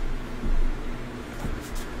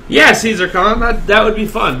 Yeah, Caesar Con, that would be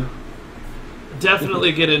fun.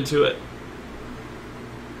 Definitely get into it.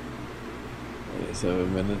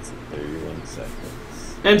 27 minutes and 31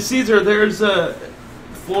 seconds. And Caesar, there's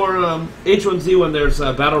for H1Z1, there's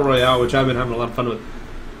Battle Royale, which I've been having a lot of fun with.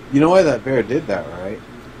 You know why that bear did that, right?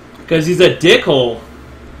 Because he's a dickhole.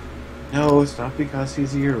 No, it's not because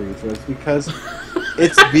he's a urethra. It's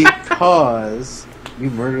because you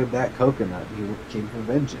murdered that coconut. You came for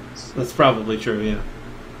vengeance. That's probably true. Yeah.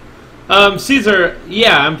 Caesar,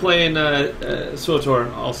 yeah, I'm playing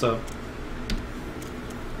SWTOR also.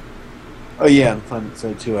 Oh yeah, I'm playing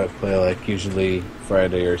so too. I play like usually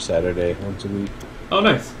Friday or Saturday once a week. Oh,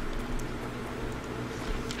 nice.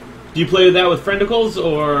 Do you play that with Friendicles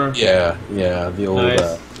or? Yeah, the old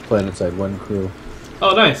nice. PlanetSide 1 crew.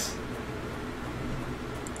 Oh, nice.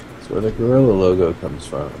 That's where the gorilla logo comes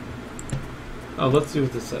from. Oh, let's see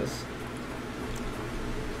what this says.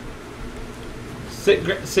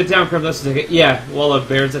 Sit down, Crumb. Let's take it. Yeah, while a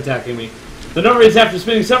bear's attacking me. The number is after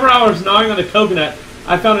spending several hours gnawing on the coconut,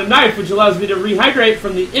 I found a knife which allows me to rehydrate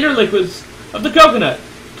from the inner liquids of the coconut.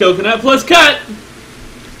 Coconut plus cut!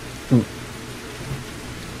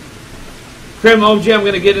 Crim, OG, I'm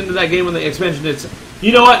going to get into that game when the expansion hits.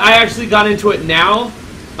 You know what? I actually got into it now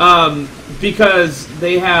because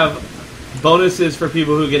they have bonuses for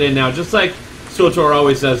people who get in now. Just like SWTOR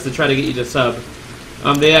always does to try to get you to sub.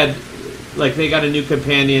 They had, like, they got a new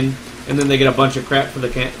companion, and then they get a bunch of crap for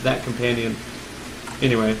that companion.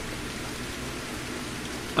 Anyway.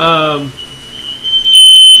 Uh-oh.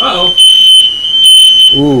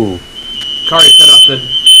 Ooh. Kari set up the...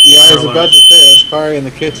 Yeah, I was about to say, that's Kari in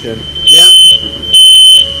the kitchen. Yep.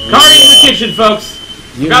 Kari in the kitchen, folks.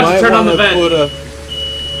 You Forgot might to turn on the want to vent.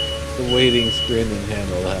 put the waiting screen and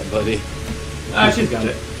handle that, buddy. She's got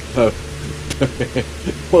it. Oh. Okay.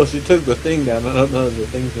 Well, she took the thing down. I don't know if the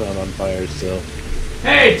thing's not on fire still.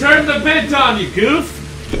 Hey, turn the vent on, you goof!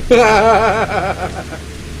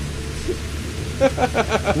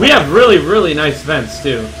 We have really, really nice vents,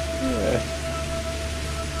 too. Yeah.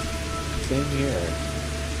 Same here.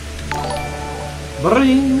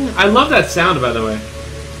 Bring. I love that sound, by the way.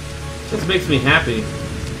 Just makes me happy.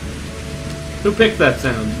 Who picked that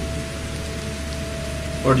sound?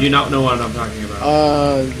 Or do you not know what I'm talking about?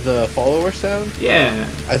 The follower sound? Yeah.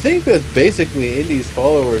 I think that's basically Indy's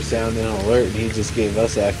follower sound in Alert, and he just gave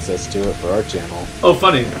us access to it for our channel. Oh,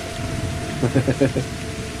 funny.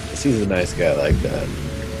 He's a nice guy like that.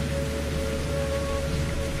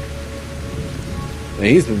 And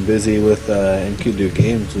he's been busy with Enkudu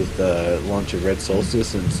Games with the launch of Red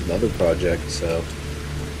Solstice and some other projects, so...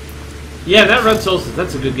 Yeah, that Red Solstice,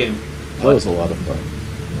 that's a good game. That was a lot of fun.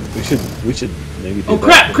 We should maybe do Oh,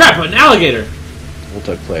 that crap, an alligator!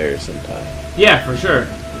 multiplayer sometime. Yeah, for sure.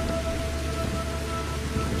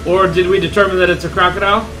 Or did we determine that it's a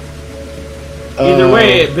crocodile? Either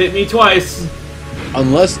way, it bit me twice.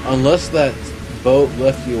 Unless that boat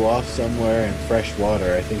left you off somewhere in fresh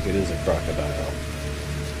water, I think it is a crocodile.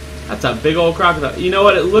 That's a big old crocodile. You know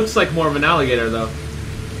what? It looks like more of an alligator, though.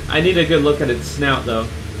 I need a good look at its snout, though.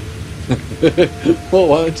 Well,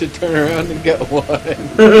 why don't you turn around and get one?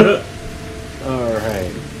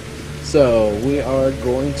 Alright. So, we are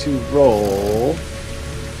going to roll...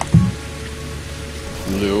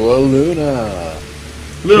 Lua Luna.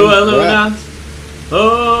 Lua Luna.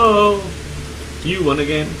 Oh, you won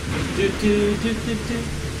again.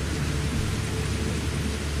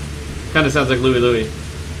 Kind of sounds like Louie Louie.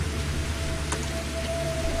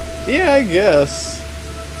 Yeah, I guess.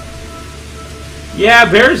 Yeah,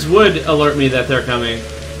 bears would alert me that they're coming.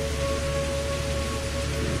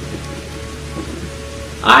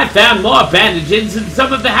 I found more bandages in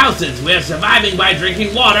some of the houses. We're surviving by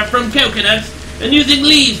drinking water from coconuts and using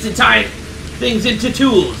leaves to tie things into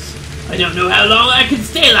tools. I don't know how long I can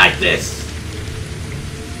stay like this.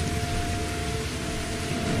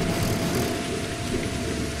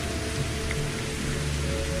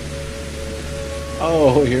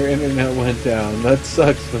 Oh, your internet went down. That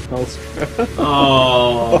sucks, Velcro.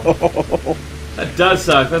 Oh, that does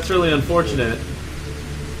suck. That's really unfortunate.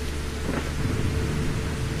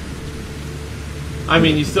 I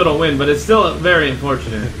mean, you still don't win, but it's still very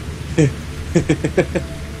unfortunate.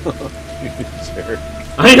 Sure.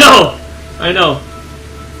 I know! I know.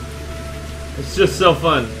 It's just so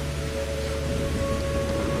fun.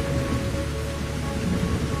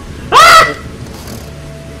 Ah!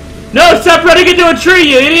 No, stop running into a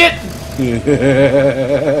tree, you idiot!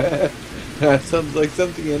 That sounds like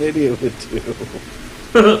something an idiot would do.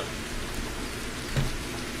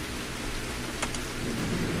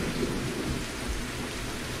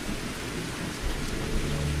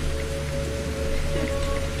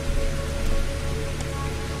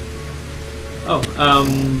 Oh,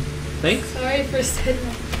 thanks. Sorry for setting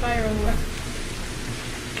off the fire alarm.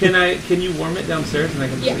 Can you warm it downstairs and I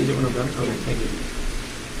can eat it when I'm done? Okay, thank you.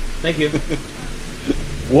 Thank you.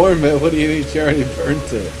 Warm it? What do you mean she already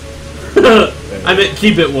burnt it? I meant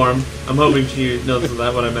keep it warm. I'm hoping she knows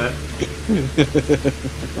that what I meant.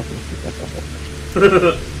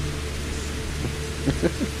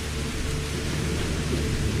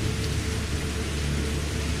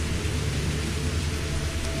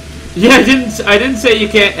 Yeah, I didn't say you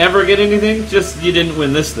can't ever get anything, just you didn't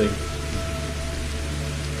win this thing.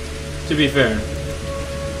 To be fair.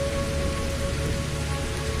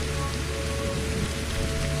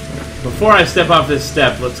 Before I step off this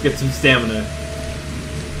step, let's get some stamina.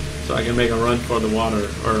 So I can make a run for the water.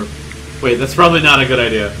 Or, wait, that's probably not a good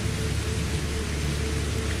idea.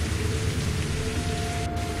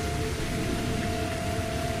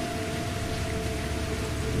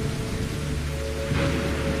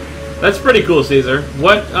 That's pretty cool, Caesar.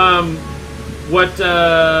 What's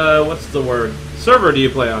the word? Server do you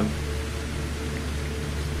play on?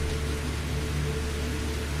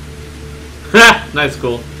 Ha! Nice,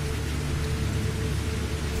 cool.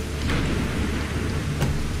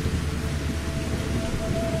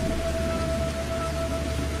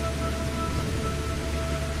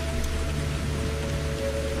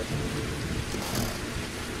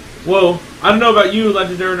 Whoa, I don't know about you,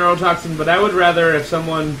 Legendary Neurotoxin, but I would rather if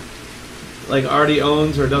someone like already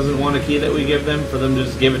owns or doesn't want a key that we give them, for them to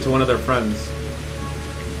just give it to one of their friends.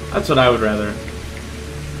 That's what I would rather.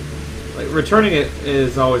 Like, returning it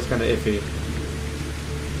is always kind of iffy.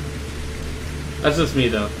 That's just me,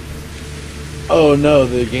 though. Oh no,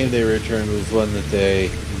 the game they returned was one that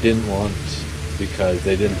they didn't want because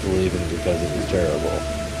they didn't believe in it because it was terrible.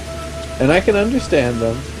 And I can understand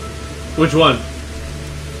them. Which one?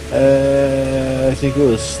 I think it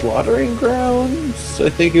was Slaughtering Grounds. I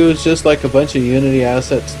think it was just like a bunch of Unity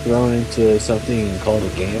assets thrown into something and called a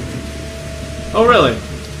game. Oh, really?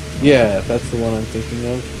 Yeah, that's the one I'm thinking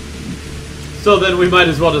of. So then we might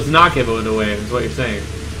as well just not give it away, is what you're saying.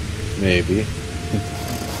 Maybe.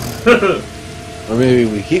 Or maybe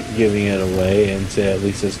we keep giving it away and say at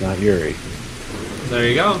least it's not Yuri. There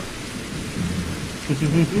you go.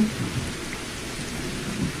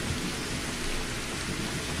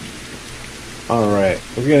 Alright,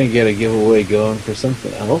 we're gonna get a giveaway going for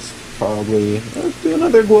something else. Probably, let's do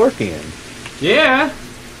another Glorkian. Yeah.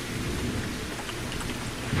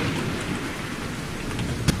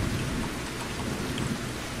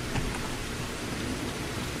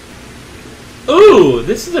 Ooh,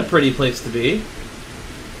 this is a pretty place to be.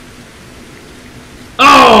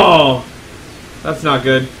 Oh! That's not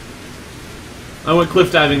good. I went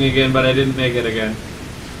cliff diving again, but I didn't make it again.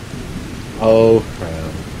 Oh,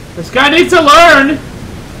 crap. This guy needs to learn!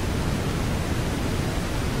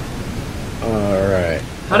 Alright.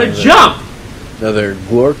 How to jump! Another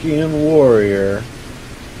Glorkian warrior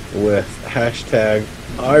with hashtag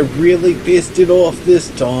I really pissed it off this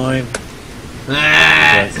time.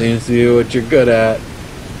 That seems to be what you're good at.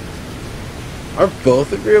 Are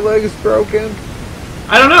both of your legs broken?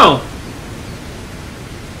 I don't know.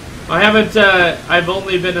 I haven't, I've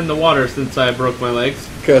only been in the water since I broke my legs.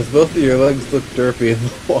 Because both of your legs look derpy in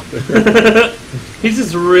the water. He's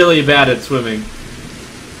just really bad at swimming.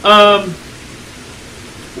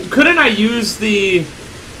 Couldn't I use the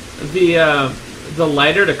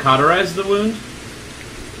lighter to cauterize the wound?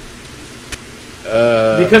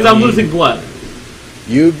 Because I'm losing blood.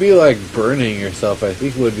 You'd be like burning yourself. I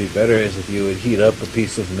think what would be better is if you would heat up a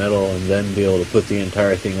piece of metal and then be able to put the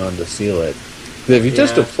entire thing on to seal it. Because if you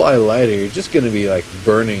just apply lighter, you're just going to be like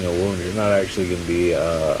burning a wound. You're not actually going to be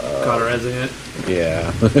cauterizing it.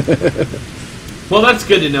 Yeah. Well, that's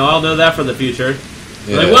good to know. I'll know that for the future.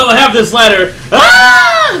 Yeah. Like, well, I have this lighter.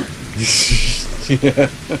 Ah! Yeah.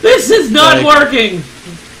 This is not working.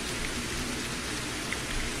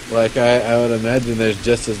 Like, I would imagine there's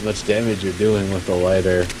just as much damage you're doing with the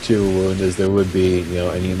lighter to a wound as there would be,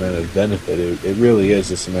 any amount of benefit. It really is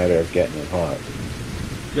just a matter of getting it hot.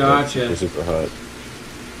 Gotcha. Super hot.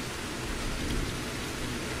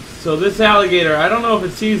 So this alligator, I don't know if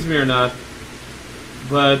it sees me or not,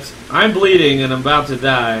 but I'm bleeding and I'm about to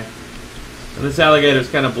die. And this alligator's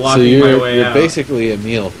kind of blocking my way out. So you're basically a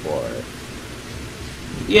meal for it.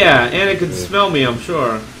 Yeah, and it can smell me, I'm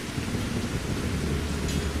sure.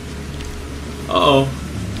 Uh-oh.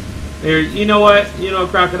 Here, you know what?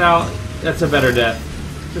 Crocodile, that's a better death.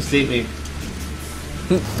 Just eat me.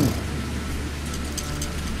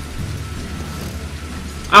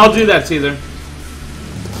 I'll do that, Caesar.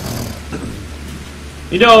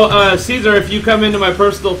 Caesar, if you come into my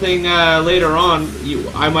personal thing later on,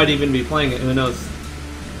 I might even be playing it. Who knows?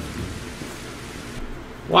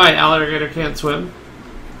 Why? Alligator can't swim?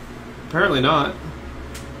 Apparently not.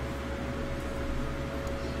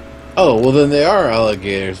 Oh, well then they are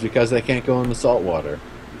alligators because they can't go in the salt water.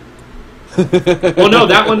 Well, no,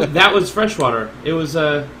 that was freshwater. It was,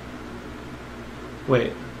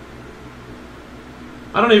 wait.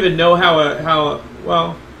 I don't even know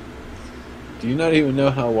well... Do you not even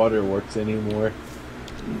know how water works anymore?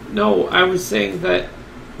 No, I was saying that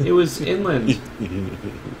it was inland.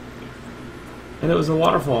 And it was a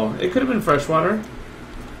waterfall. It could have been freshwater.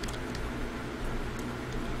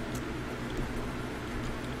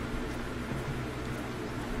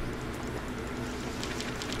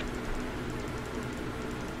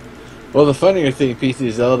 Well, the funnier thing,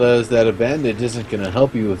 PC Zelda, is that a bandage isn't going to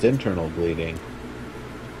help you with internal bleeding.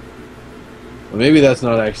 Well, maybe that's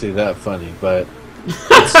not actually that funny, but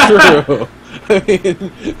it's true. I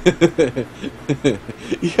mean,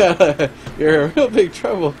 you're in real big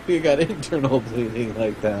trouble if you got internal bleeding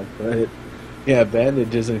like that, but yeah,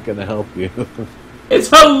 bandage isn't going to help you. It's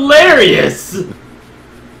hilarious!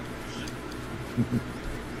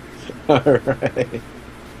 Alright.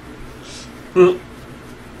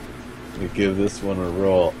 We give this one a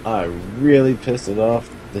roll. I really pissed it off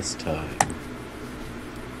this time.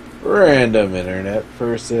 Random internet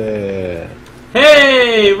person.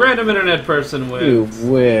 Hey, random internet person You wins.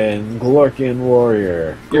 win, Glorkian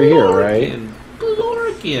Warrior. You're here, right?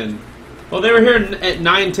 Glorkian. Well, they were here at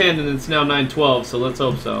 9:10 and it's now 9:12, so let's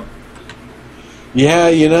hope so. Yeah,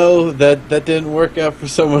 you know, that didn't work out for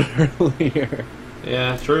someone earlier.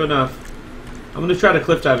 Yeah, true enough. I'm gonna try to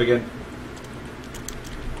cliff dive again.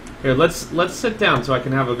 Here, let's sit down so I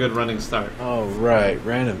can have a good running start. All right,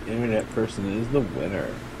 random internet person is the winner.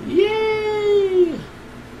 Yay!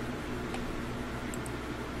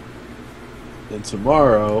 Then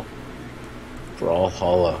tomorrow,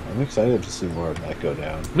 Brawlhalla. I'm excited to see more of that go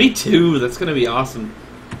down. Me too. That's gonna be awesome.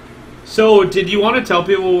 So, did you want to tell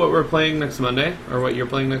people what we're playing next Monday, or what you're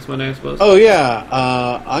playing next Monday? I suppose. Oh yeah,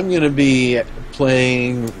 I'm gonna be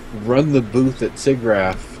playing Run the Booth at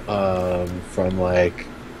SIGGRAPH from like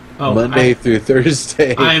Monday through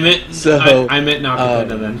Thursday. I meant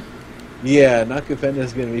Nakapenda then. Yeah, Nakapenda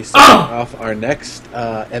is going to be starting off our next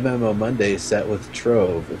MMO Monday set with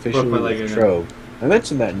Trove, officially with Trove. I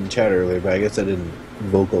mentioned that in chat earlier, but I guess I didn't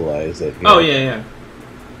vocalize it. Oh yeah.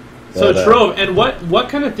 So Trove, and what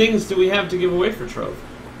kind of things do we have to give away for Trove?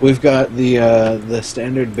 We've got the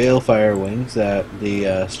standard Balefire wings that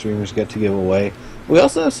the streamers get to give away. We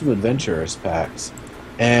also have some Adventurers packs.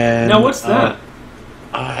 And now what's that?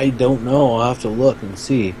 I don't know. I'll have to look and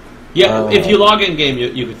see. Yeah, if you log in game,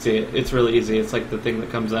 you can see it. It's really easy. It's like the thing that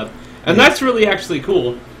comes up, and that's really actually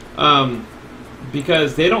cool,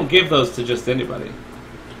 because they don't give those to just anybody.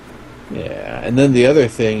 Yeah, and then the other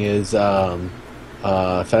thing is,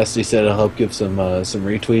 Fasty said it'll help give some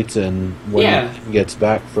retweets, and when he gets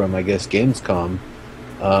back from, I guess, Gamescom,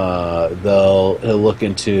 he'll look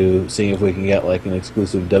into seeing if we can get like an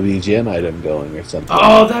exclusive WGN item going or something.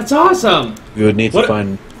 Oh, that's awesome! We would need to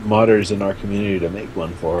find modders in our community to make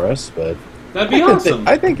one for us, but that'd be awesome.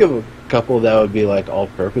 I think of a couple that would be like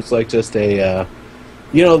all-purpose, like just a,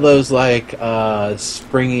 you know, those like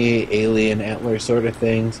springy alien antler sort of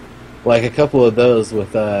things. Like a couple of those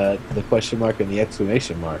with the question mark and the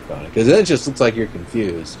exclamation mark on it, because then it just looks like you're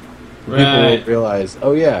confused. Right. People will realize,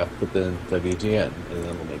 oh yeah, but then WGN, and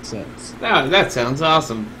then it'll make sense. That sounds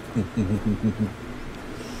awesome. And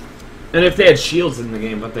if they had shields in the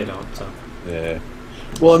game, but they don't, so. Yeah.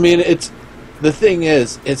 Well, I mean, the thing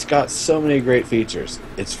is, it's got so many great features.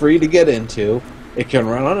 It's free to get into. It can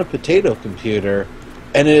run on a potato computer,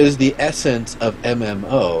 and it is the essence of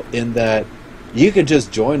MMO in that you can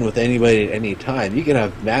just join with anybody at any time. You can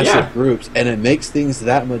have massive groups, and it makes things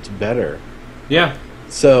that much better. Yeah.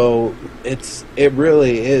 So it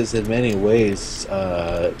really is in many ways,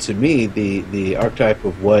 to me, the archetype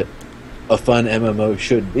of what a fun MMO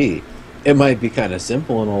should be. It might be kind of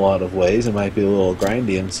simple in a lot of ways. It might be a little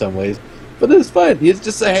grindy in some ways, but it's fun. It's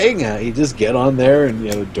just a hangout. You just get on there and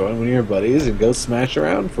join one of your buddies and go smash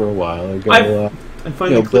around for a while or go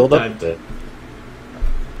build up a bit.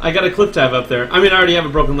 I got a cliff dive up there. I mean, I already have a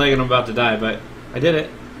broken leg and I'm about to die, but I did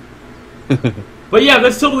it. But yeah,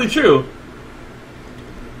 that's totally true.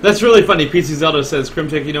 That's really funny. PC Zelda says,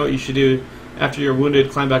 Crimtic, you know what you should do after you're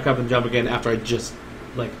wounded? Climb back up and jump again after I just,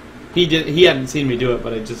 like, he hadn't seen me do it,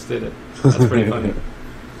 but I just did it. That's pretty funny.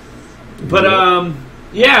 But,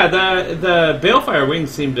 yeah, the Balefire wings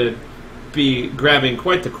seem to be grabbing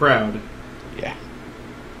quite the crowd. Yeah.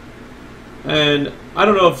 And I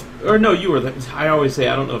don't know if, or no, you were there. I always say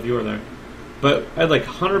I don't know if you were there. But I had like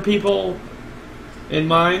 100 people in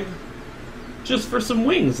mine just for some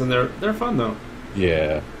wings, and they're fun though.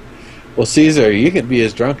 Yeah. Well, Caesar, you can be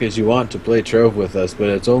as drunk as you want to play Trove with us, but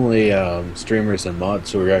it's only streamers and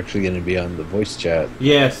mods who are actually going to be on the voice chat.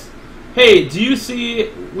 Yes. Hey, do you see...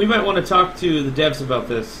 We might want to talk to the devs about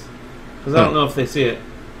this, because I don't know if they see it.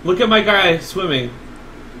 Look at my guy swimming.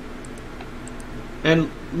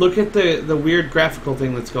 And look at the weird graphical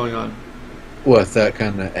thing that's going on. What, that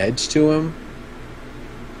kind of edge to him?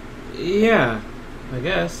 Yeah, I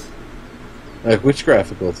guess. Like, which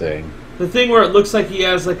graphical thing? The thing where it looks like he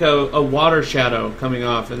has like a water shadow coming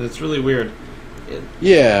off, and it's really weird.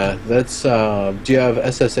 Yeah, that's, do you have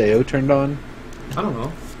SSAO turned on? I don't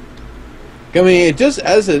know. I mean, it just,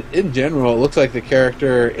 in general, it looks like the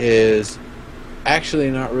character is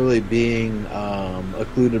actually not really being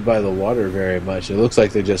occluded by the water very much. It looks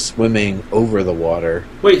like they're just swimming over the water.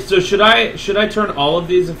 Wait, so should I turn all of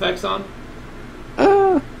these effects on?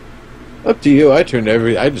 Up to you. I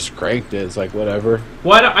just cranked it. It's like, whatever.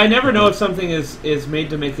 Well, I never know if something is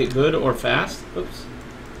made to make it good or fast. Oops.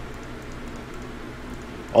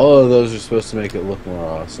 All of those are supposed to make it look more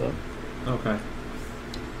awesome. Okay.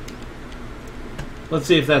 Let's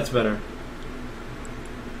see if that's better.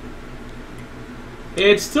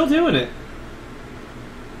 It's still doing it.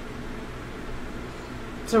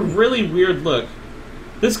 It's a really weird look.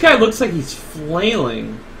 This guy looks like he's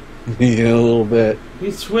flailing. Yeah, a little bit.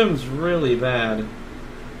 He swims really bad.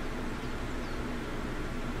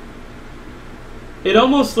 It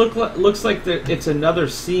almost looks like it's another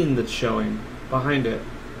scene that's showing behind it.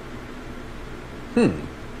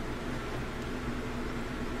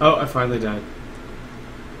 Oh, I finally died.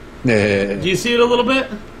 Yeah. Do you see it a little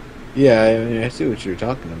bit? Yeah, I mean, I see what you're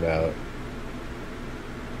talking about.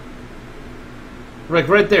 Like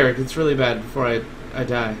right there, it gets really bad before I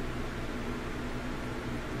die.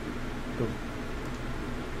 Go.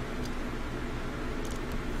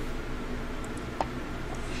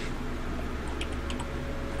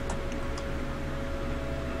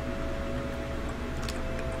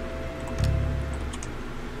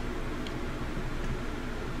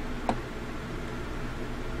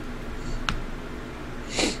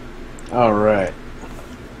 All right.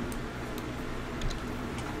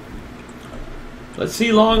 Let's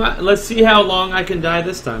see how long I can die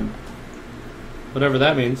this time. Whatever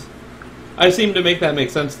that means. I seem to make that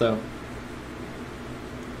make sense though.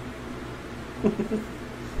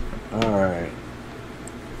 Alright.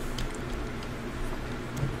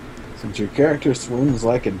 Since your character swims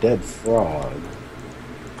like a dead frog.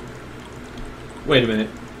 Wait a minute.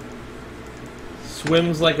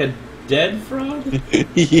 Swims like a dead frog?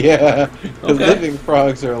 Yeah. The Okay. living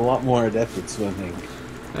frogs are a lot more adept at swimming.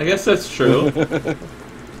 I guess that's true.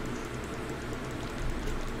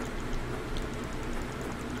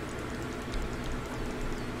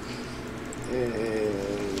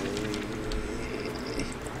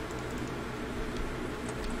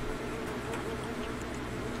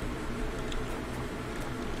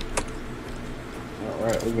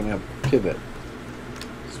 Alright, we're gonna have Pivot.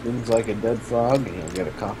 Swims like a dead frog, and you'll get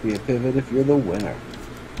a copy of Pivot if you're the winner.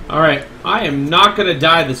 Alright, I am not gonna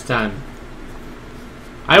die this time.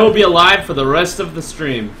 I will be alive for the rest of the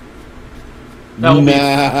stream. That will be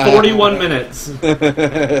 41 minutes.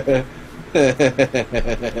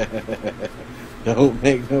 Don't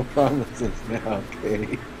make no promises now,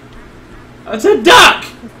 okay? That's a duck!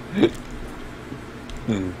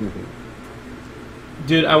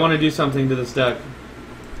 Dude, I want to do something to this duck.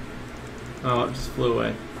 Oh, it just flew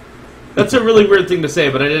away. That's a really weird thing to say,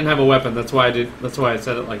 but I didn't have a weapon. That's why I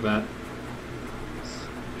said it like that.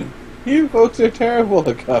 You folks are terrible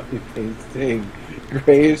at copy pasting.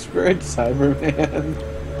 Graves Bird Cyberman.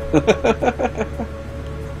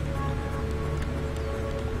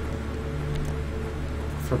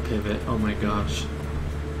 For Pivot, oh my gosh.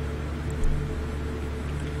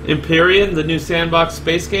 Empyrean, the new sandbox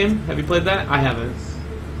space game. Have you played that? I haven't.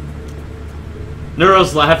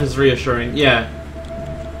 Neuro's laugh is reassuring. Yeah.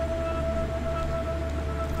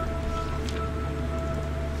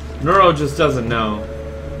 Neuro just doesn't know.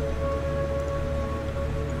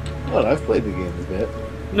 Well, I've played the game a bit.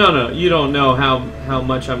 No, you don't know how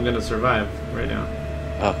much I'm gonna survive right now.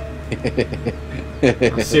 Oh.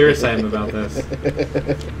 How serious I am about this.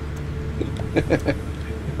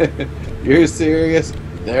 You're serious?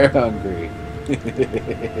 They're hungry.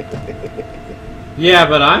 Yeah,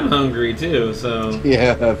 but I'm hungry too, so...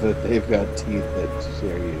 Yeah, but they've got teeth that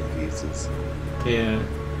share you to pieces. Yeah.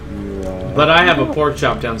 You, But I have a pork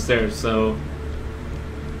chop downstairs, so...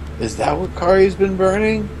 Is that what Kari's been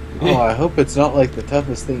burning? Oh, I hope it's not like the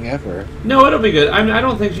toughest thing ever. No, it'll be good. I mean, I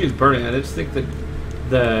don't think she's burning it. I just think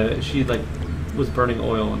that she like was burning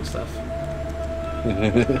oil and stuff.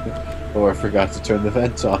 Or forgot to turn the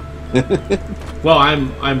vents on. Well,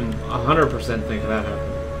 I'm 100% think that happened.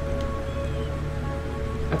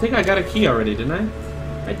 I think I got a key already, didn't I?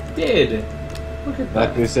 I did. Look at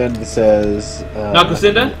that. Nakusenda says...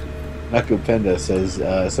 Nakusenda? Nakupenda says,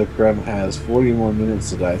 Sakuram has 40 more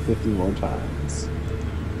minutes to die 50 more times.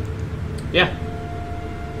 Yeah.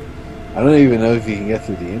 I don't even know if you can get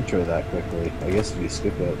through the intro that quickly. I guess if you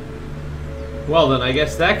skip it. Well, then I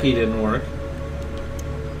guess that key didn't work.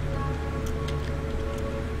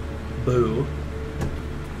 Boo.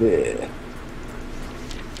 Yeah.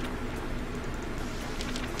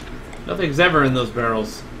 Nothing's ever in those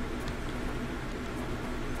barrels.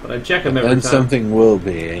 But I check them every time. And something will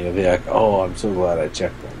be, and you'll be like, oh, I'm so glad I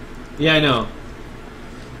checked them. Yeah, I know.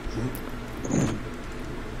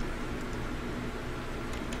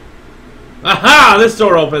 Aha! This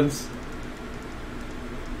door opens.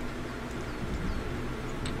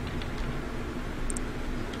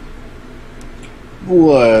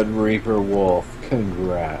 Blood Reaper Wolf,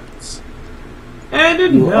 congrats. And a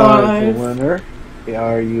You are the knife. winner.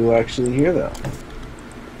 Are you actually here, though?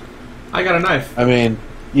 I got a knife. I mean,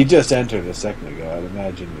 you just entered a second ago. I'd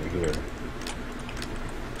imagine you're here.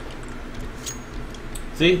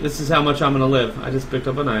 See, this is how much I'm gonna live. I just picked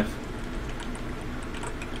up a knife.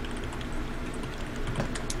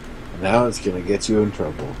 Now it's gonna get you in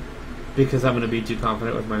trouble. Because I'm going to be too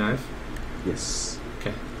confident with my knife? Yes.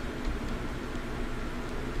 Okay.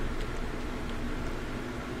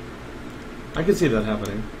 I can see that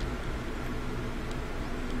happening.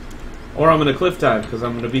 Or I'm going to cliff dive, because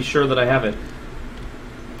I'm going to be sure that I have it.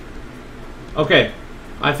 Okay.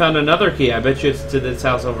 I found another key. I bet you it's to this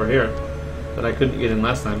house over here that I couldn't get in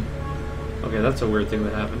last time. Okay, that's a weird thing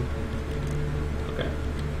that happened. Okay.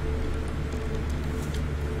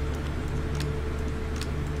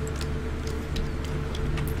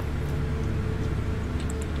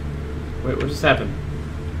 Wait, what just happened?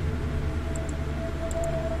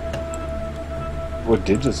 What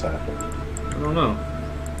did just happen? I don't know.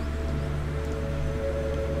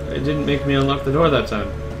 It didn't make me unlock the door that time.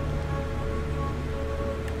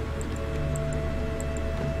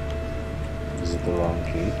 Is it the wrong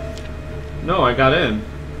key? No, I got in.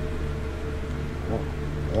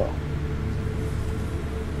 Oh.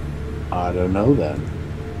 I don't know then.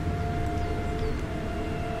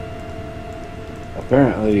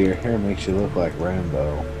 Apparently your hair makes you look like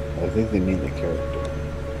Rambo. I think they mean the character.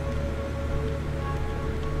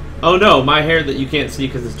 Oh no, my hair that you can't see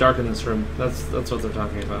because it's dark in this room. That's what they're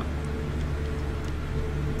talking about.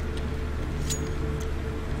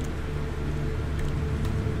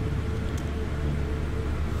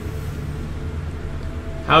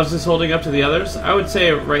 How's this holding up to the others? I would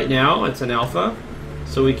say right now it's an alpha,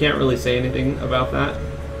 so we can't really say anything about that.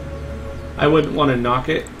 I wouldn't want to knock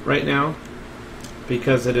it right now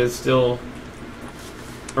because it is still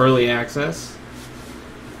early access.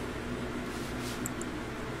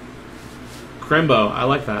 Crimbo, I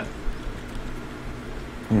like that.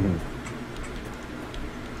 Mm-hmm.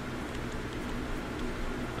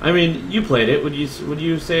 I mean, you played it. Would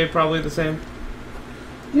you say probably the same?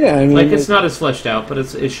 Yeah, I mean, Like, it's not as fleshed out, but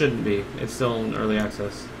it shouldn't be. It's still in early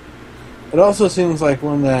access. It also seems like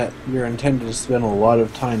one that you're intended to spend a lot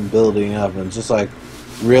of time building up, and it's just like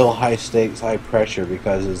real high stakes, high pressure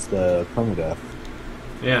because it's the permadeath.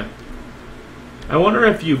 Yeah. I wonder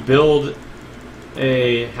if you build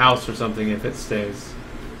a house or something, if it stays.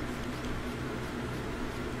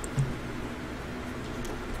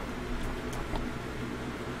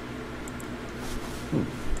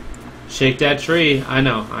 Shake that tree. I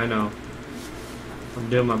know. I'm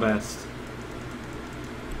doing my best.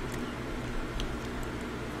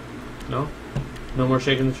 No? No more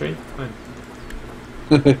shaking the tree? Fine.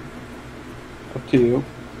 Up to you.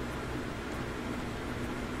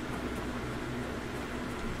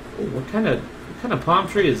 Ooh, what kind of palm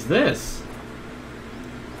tree is this?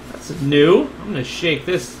 That's new. I'm gonna shake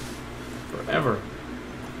this forever.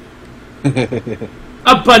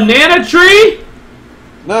 A banana tree?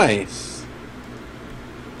 Nice.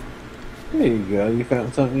 There you go. You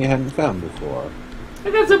found something you hadn't found before.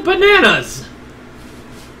 I got some bananas.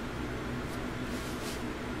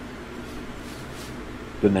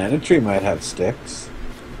 Banana tree might have sticks.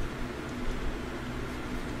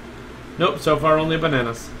 Nope, so far only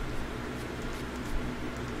bananas.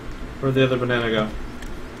 Where'd the other banana go?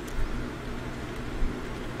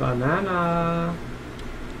 Banana.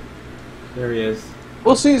 There he is.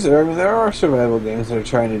 Well, Caesar, I mean, there are survival games that are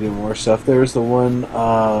trying to do more stuff. There's the one,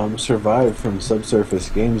 Survive from Subsurface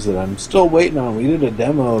Games that I'm still waiting on. We did a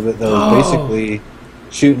demo of it that was basically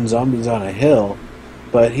shooting zombies on a hill.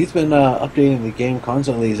 But he's been updating the game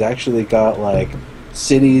constantly. He's actually got, like,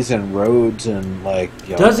 cities and roads and, like,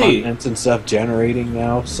 you know, continents and stuff generating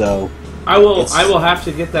now, so... I will have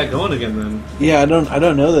to get that going again then. Yeah, I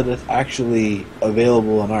don't know that it's actually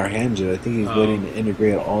available in our hands yet. I think he's waiting to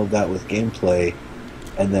integrate all of that with gameplay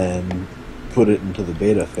and then put it into the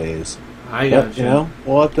beta phase. I got you know,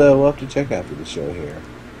 we'll have to check after the show here.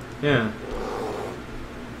 Yeah.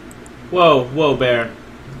 Whoa, bear.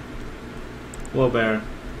 Whoa, bear.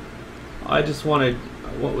 I just wanted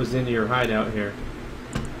what was in your hideout here.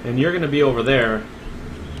 And you're going to be over there.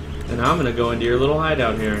 And I'm going to go into your little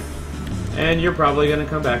hideout here. And you're probably going to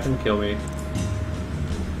come back and kill me.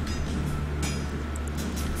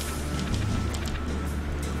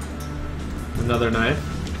 Another knife.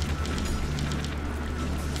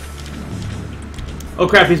 Oh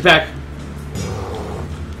crap, he's back.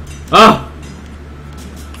 Ah!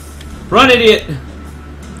 Run, idiot!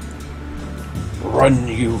 Run,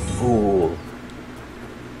 you fool!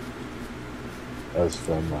 That was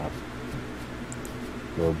from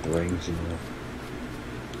Lord Brings, you know.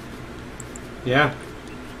 Yeah.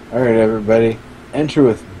 Alright, everybody. Enter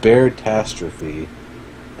with Bear-tastrophe.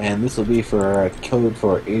 And this will be for our code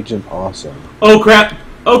for Agent Awesome. Oh crap!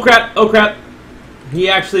 Oh crap! Oh crap! He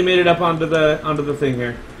actually made it up onto the thing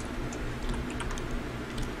here.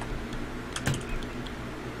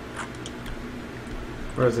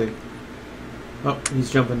 Where is he? Oh,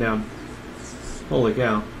 he's jumping down. Holy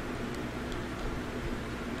cow.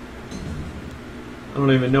 I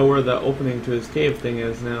don't even know where the opening to his cave thing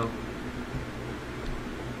is now.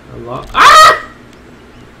 A lot. Ah!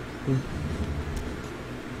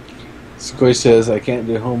 Squish says, I can't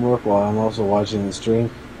do homework while I'm also watching the stream.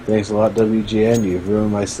 Thanks a lot, WGN. You've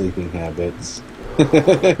ruined my sleeping habits.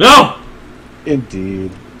 No!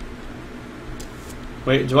 Indeed.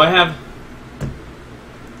 Wait, do I have...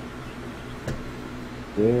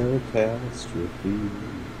 Their catastrophe.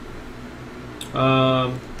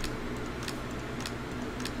 No,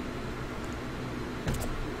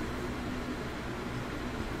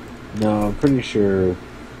 I'm pretty sure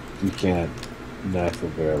you can't knife a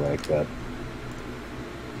bear like that.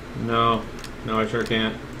 No. No, I sure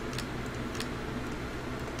can't.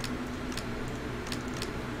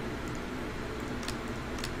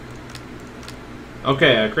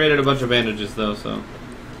 Okay, I created a bunch of bandages though, so...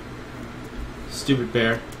 Stupid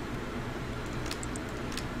bear.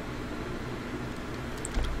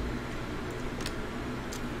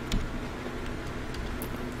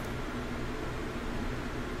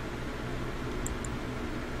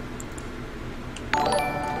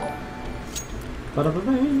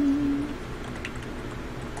 Ba-da-ba-bang.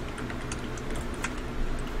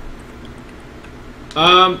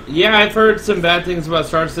 Yeah, I've heard some bad things about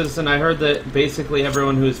Star Citizen. I heard that basically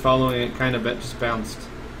everyone who's following it kind of just bounced.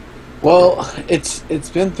 Well, it's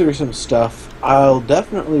been through some stuff. I'll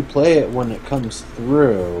definitely play it when it comes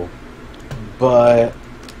through, but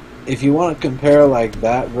if you want to compare like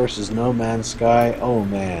that versus No Man's Sky, oh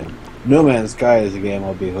man, No Man's Sky is a game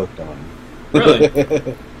I'll be hooked on.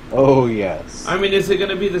 Really? Oh yes. I mean, is it going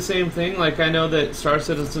to be the same thing? Like, I know that Star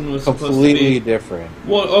Citizen was supposed to Completely be... different.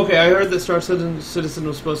 Well, okay, I heard that Star Citizen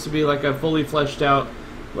was supposed to be like a fully fleshed out,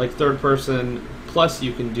 like, third person, plus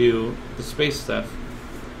you can do the space stuff.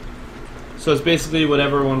 So it's basically what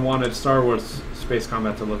everyone wanted Star Wars space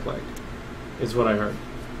combat to look like, is what I heard.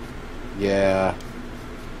 Yeah.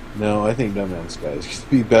 No, I think No Man's Sky is going to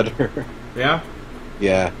be better. Yeah?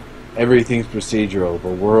 Yeah. Everything's procedural. The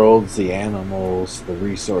worlds, the animals, the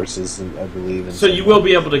resources, I believe. And so you will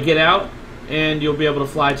be able to get out, and you'll be able to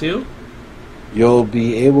fly too? You'll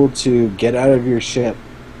be able to get out of your ship,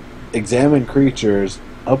 examine creatures,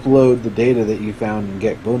 upload the data that you found and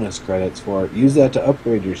get bonus credits for it. Use that to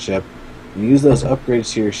upgrade your ship. You use those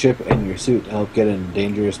upgrades to your ship and your suit to help get in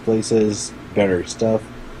dangerous places, better stuff,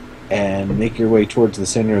 and make your way towards the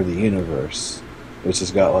center of the universe, which has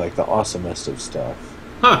got like the awesomest of stuff.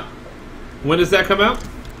 Huh. When does that come out?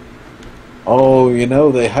 Oh, you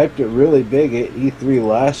know, they hyped it really big at E3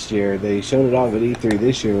 last year. They showed it off at E3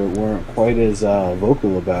 this year, but weren't quite as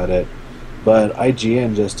vocal about it. But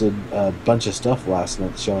IGN just did a bunch of stuff last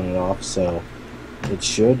month showing it off, so it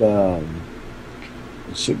should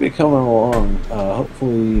be coming along,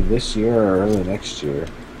 hopefully this year or early next year.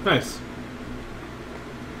 Nice.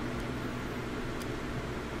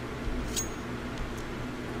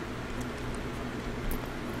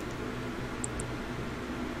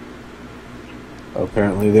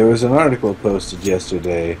 Apparently there was an article posted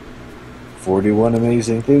yesterday. 41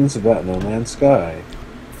 amazing things about No Man's Sky.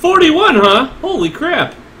 41, huh? Holy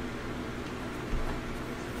crap.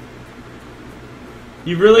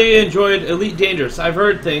 You really enjoyed Elite Dangerous. I've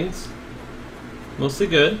heard things. Mostly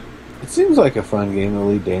good. It seems like a fun game,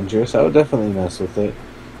 Elite Dangerous. I would definitely mess with it.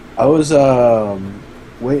 I was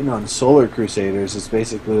waiting on Solar Crusaders. It's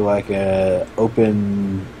basically like a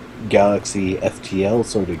open galaxy FTL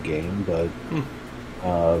sort of game, but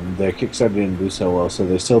their Kickstarter didn't do so well, so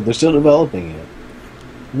they're still developing it.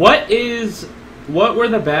 What were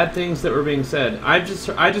the bad things that were being said? I just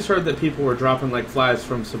heard that people were dropping like flies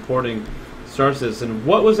from supporting Star Citizen.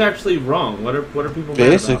 What was actually wrong? What are people mad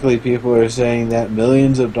Basically, about? people are saying that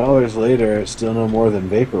millions of dollars later, it's still no more than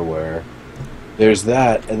vaporware. There's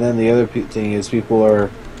that, and then the other thing is people are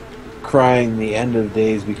crying the end of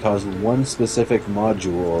days because one specific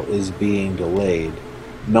module is being delayed,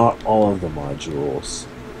 not all of the modules.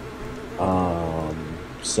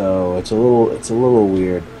 So it's a little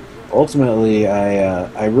weird. Ultimately,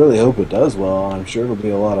 I really hope it does well, and I'm sure it'll be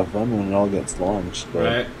a lot of fun when it all gets launched. But,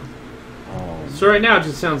 right. So right now, it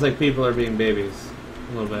just sounds like people are being babies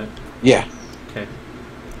a little bit. Yeah. Okay.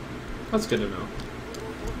 That's good to know.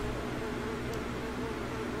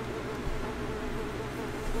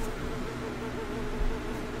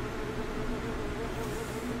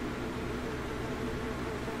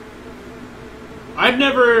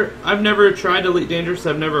 I've never tried Elite Dangerous.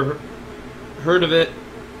 I've never heard of it.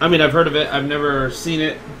 I mean, I've heard of it. I've never seen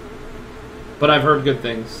it, but I've heard good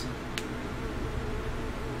things.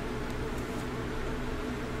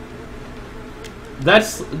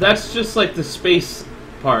 That's just like the space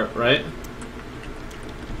part, right?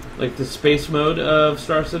 Like the space mode of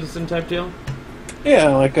Star Citizen type deal? Yeah,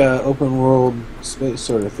 like a open world space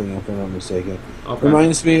sort of thing, if I'm not mistaken. Okay.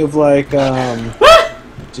 Reminds me of like,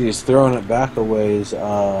 geez, throwing it back a ways,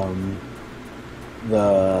 the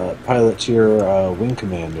Piloteer Wing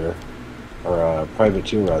Commander, or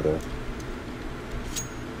Privateer rather.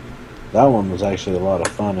 That one was actually a lot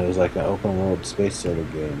of fun. It was like an open world space sort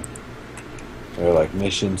of game. There were like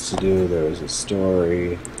missions to do, there was a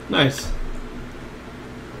story. Nice.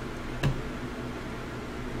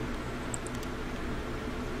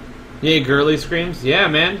 Yay, girly screams. Yeah,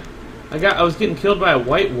 man. I was getting killed by a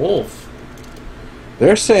white wolf.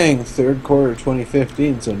 They're saying third quarter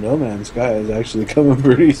 2015, so No Man's Sky is actually coming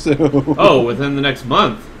pretty soon. Oh, within the next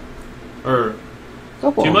month. Or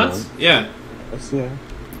Couple 2 of months? Yeah. That's, yeah.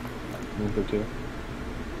 Month or two.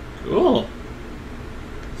 Cool.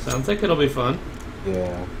 Sounds like it'll be fun.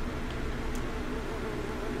 Yeah.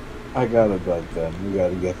 I got a bug then. We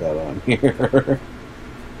gotta get that on here.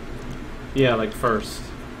 Yeah, like first.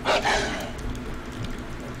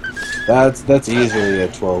 That's easily a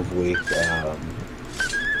 12-week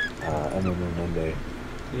MMA Monday.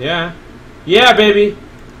 Yeah. Yeah, baby!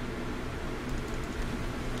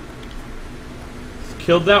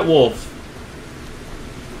 Killed that wolf.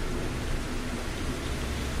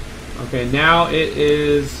 Okay, now it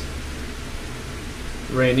is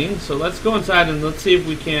raining, so let's go inside and let's see if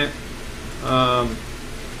we can't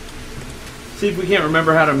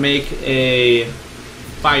remember how to make a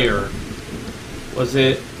fire. Was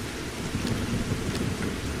it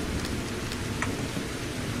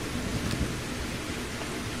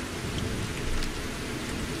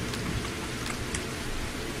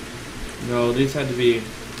no, these had to be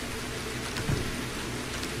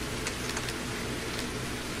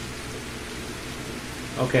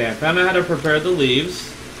okay, I found out how to prepare the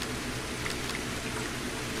leaves.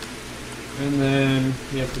 And then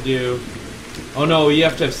you have to do... Oh no, you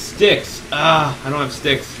have to have sticks. Ah, I don't have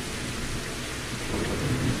sticks.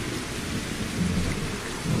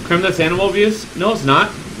 Crim, that's animal abuse? No, it's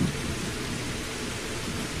not.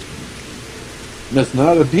 That's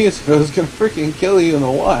not abuse if it was gonna freaking kill you in the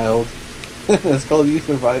wild. It's called you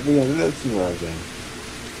surviving and that's surviving.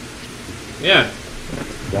 Yeah.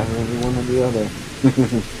 Definitely one or the other.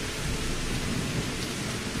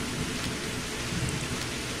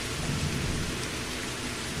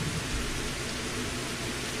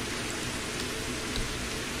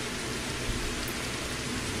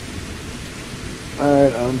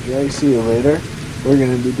 Alright, Andre, see you later. We're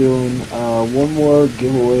going to be doing one more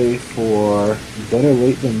giveaway for Better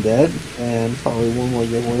Late Than Dead, and probably one more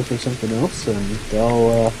giveaway for something else, and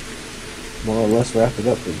they'll more or less wrap it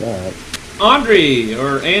up with that. Andre,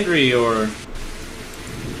 or Andre, or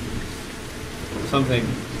something.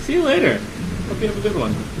 See you later. Hope you have a good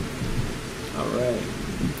one. Alright.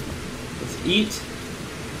 Let's eat.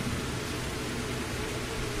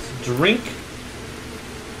 Let's drink.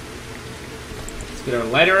 Let's get our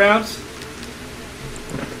lighter out.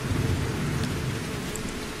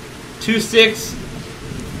 2 sticks.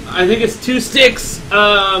 I think it's 2 sticks,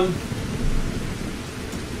 a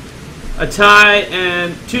tie,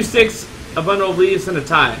 and 2 sticks, a bundle of leaves, and a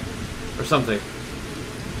tie. Or something.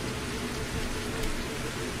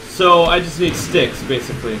 So I just need sticks,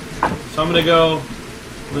 basically. So I'm gonna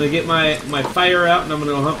get my fire out, and I'm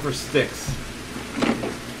gonna go hunt for sticks.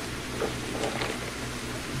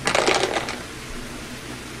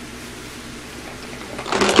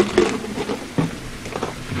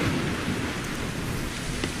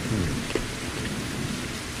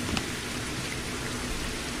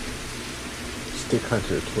 Stick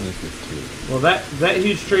Hunter 2015. Well, that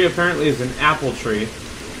huge tree apparently is an apple tree.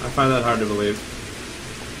 I find that hard to believe.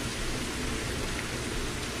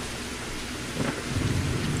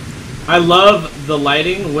 I love the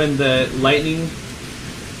lighting when the lightning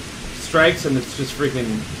strikes and it's just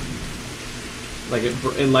freaking like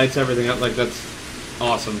it lights everything up. Like, that's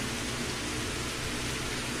awesome.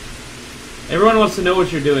 Everyone wants to know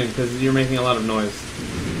what you're doing because you're making a lot of noise.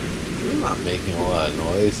 I'm not making a lot of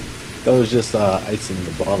noise. That was just ice in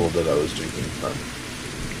the bottle that I was drinking from.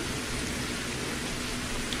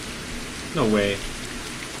 No way.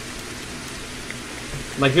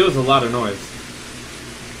 Like, it was a lot of noise.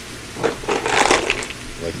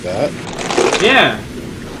 Like that? Yeah.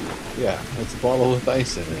 Yeah, it's a bottle with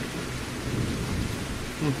ice in it.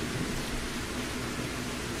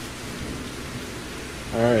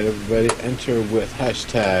 Alright, everybody, enter with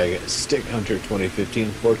hashtag StickHunter2015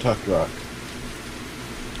 for Tuck Rock.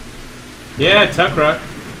 Yeah, Tuck Rock.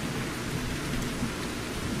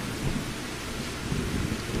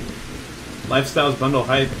 Lifestyles bundle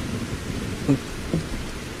hype.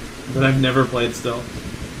 That I've never played still.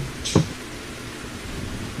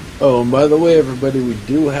 Oh, and by the way, everybody, we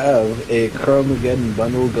do have a Carmageddon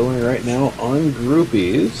bundle going right now on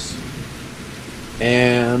Groupies.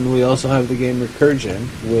 And we also have the game Recursion,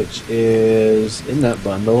 which is in that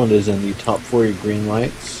bundle and is in the top 40 green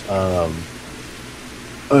lights. I'm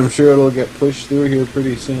sure it'll get pushed through here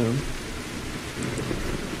pretty soon.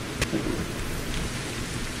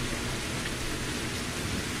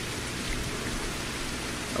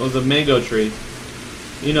 That was a mango tree.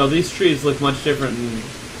 You know, these trees look much different in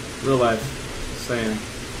real life. Just saying.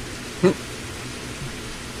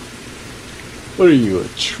 What are you, a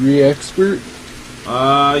tree expert?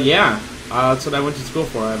 Yeah. That's what I went to school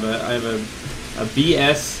for. I have a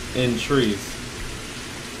BS in trees.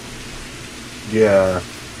 Yeah.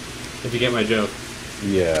 If you get my joke.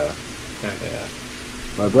 Yeah. Okay. Yeah.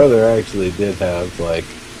 My brother actually did have, like,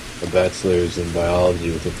 a bachelor's in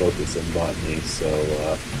biology with a focus in botany,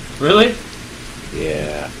 so, Really?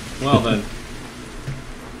 yeah. Well then.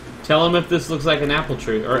 Tell him if this looks like an apple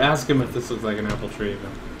tree. Or ask him if this looks like an apple tree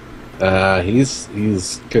even.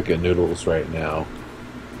 He's cooking noodles right now.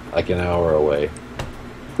 Like an hour away.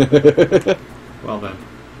 Well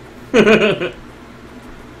then.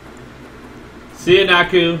 See you,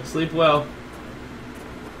 Naku. Sleep well.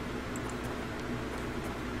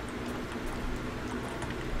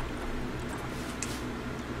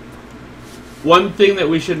 One thing that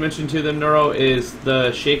we should mention to them, Neuro, is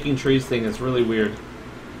the shaking trees thing is really weird.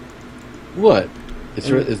 What? It's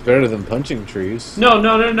better than punching trees.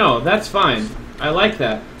 No. That's fine. I like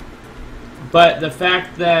that. But the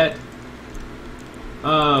fact that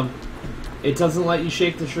it doesn't let you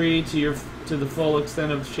shake the tree to the full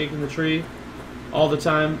extent of shaking the tree all the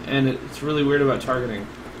time, and it's really weird about targeting.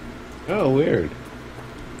 Oh, weird.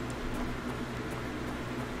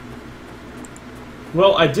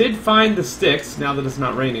 Well, I did find the sticks now that it's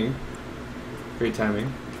not raining. Great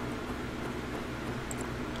timing.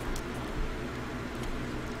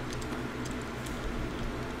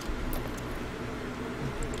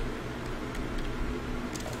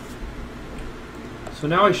 So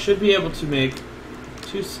now I should be able to make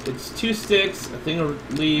it's 2 sticks, a thing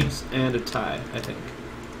of leaves, and a tie, I think.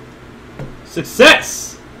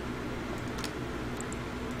 Success!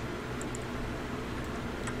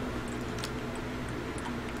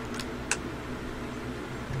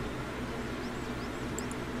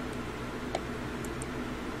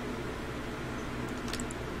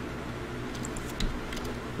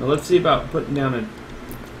 Now let's see about putting down a...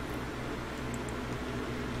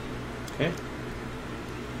 Okay.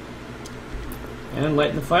 And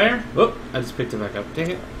lighting the fire. Whoop! I just picked it back up.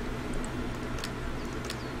 Dang it.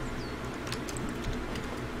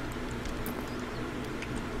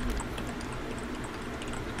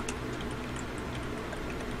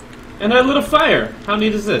 And I lit a fire! How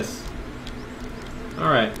neat is this?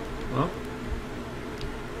 Alright. Well.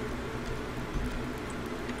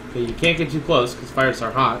 Okay, you can't get too close because fires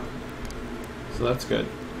are hot. So that's good.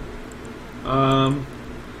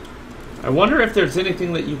 I wonder if there's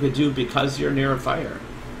anything that you could do because you're near a fire.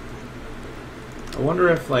 I wonder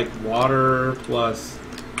if, like, water plus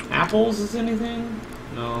apples is anything?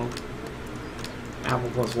 No.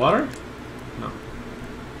 Apple plus water? No.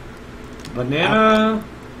 Banana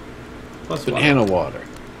plus banana water.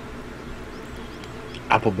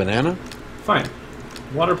 Apple banana? Fine.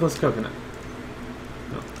 Water plus coconut.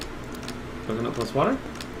 No. Coconut plus water?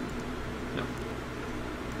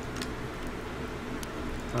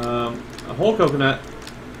 No. A whole coconut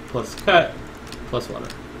plus cut plus water.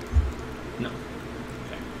 No.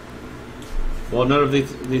 Okay. Well, none of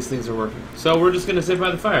these things are working. So we're just going to sit by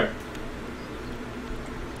the fire.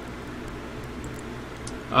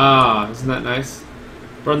 Ah, isn't that nice?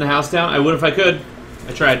 Burn the house down? I would if I could.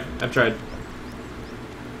 I tried. I've tried.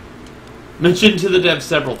 Mentioned to the devs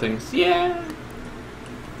several things. Yeah.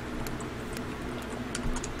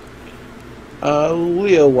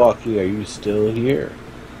 Leo Walkie, are you still here?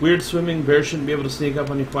 Weird swimming. Bears shouldn't be able to sneak up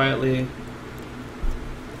on you quietly.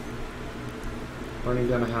 Burning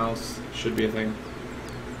down a house should be a thing.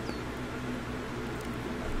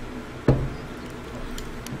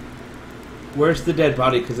 Where's the dead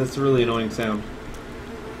body? Because that's a really annoying sound.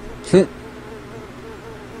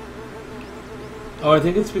 Oh, I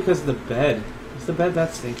think it's because of the bed. Is the bed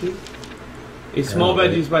that stinky? A small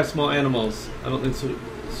bed used by small animals. I don't think so.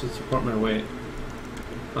 This would support my weight.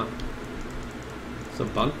 Huh. It's a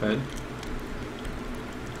bunk bed.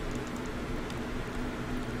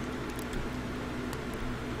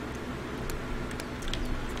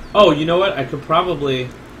 Oh, you know what? I could probably...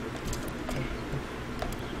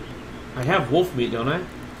 I have wolf meat, don't I?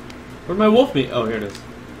 Where'd my wolf meat? Oh, here it is.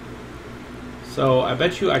 So I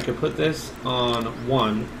bet you I could put this on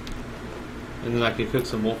 1, and then I could cook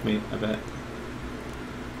some wolf meat, I bet.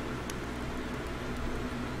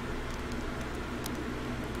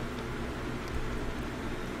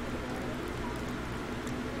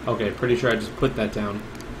 Okay, pretty sure I just put that down.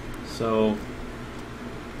 So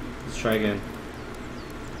let's try again.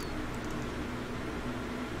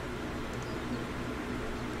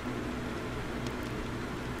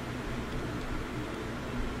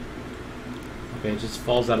 Okay, it just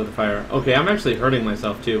falls out of the fire. Okay, I'm actually hurting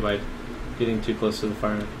myself too by getting too close to the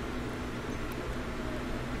fire.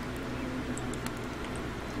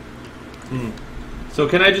 So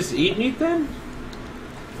can I just eat meat then?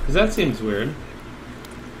 Because that seems weird.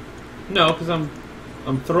 No, because I'm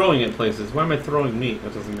throwing it places. Why am I throwing meat?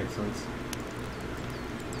 That doesn't make sense.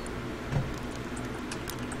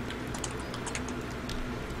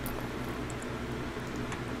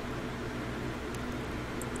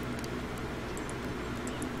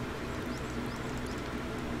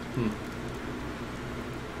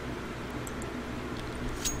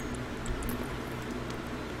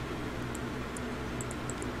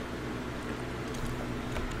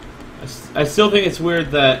 I still think it's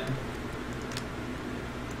weird that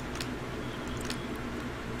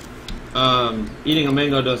eating a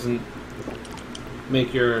mango doesn't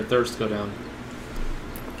make your thirst go down.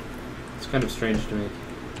 It's kind of strange to me.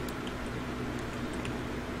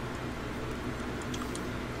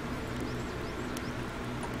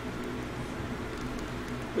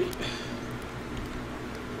 Wait.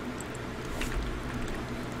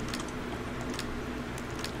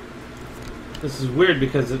 This is weird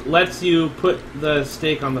because it lets you put the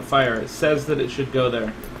steak on the fire. It says that it should go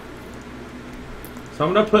there. So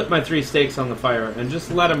I'm going to put my 3 steaks on the fire and just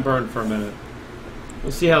let them burn for a minute.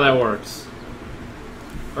 We'll see how that works.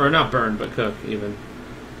 Or not burn, but cook, even.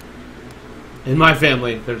 In my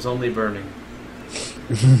family, there's only burning.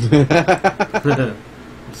 Just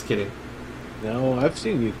kidding. No, I've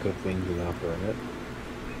seen you cook things without burning it.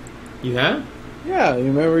 You have? Yeah, you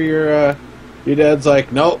remember your dad's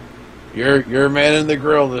like, nope, you're manning the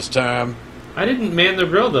grill this time. I didn't man the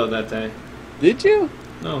grill, though, that day. Did you?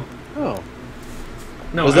 No. Oh.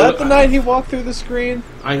 No, Was that the night he walked through the screen?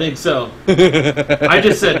 I think so. I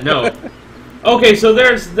just said no. Okay, so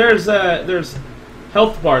there's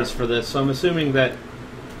health bars for this, so I'm assuming that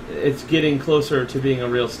it's getting closer to being a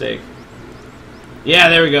real steak. Yeah,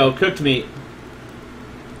 there we go. Cooked meat.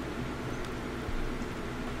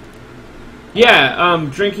 Yeah,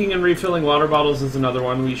 drinking and refilling water bottles is another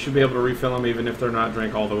one. We should be able to refill them even if they're not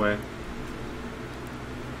drank all the way.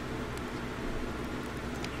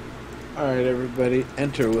 Alright, everybody,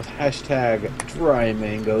 enter with hashtag dry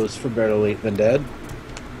mangoes for Better Late Than Dead.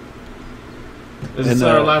 Is this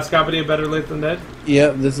our last copy of Better Late Than Dead?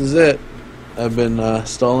 Yep, this is it. I've been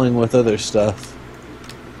stalling with other stuff.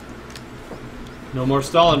 No more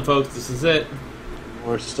stalling, folks. This is it.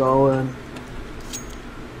 We're stalling.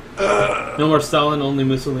 No more Stalin, only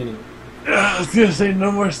Mussolini. I was gonna say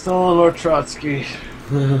no more Stalin or Trotsky.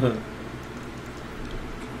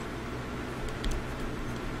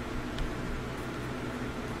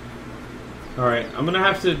 Alright, I'm gonna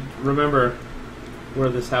have to remember where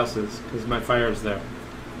this house is, because my fire is there.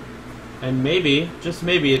 And maybe, just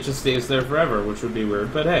maybe, it just stays there forever, which would be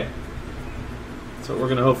weird, but hey. That's what we're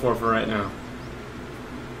gonna hope for right now.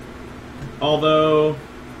 Although,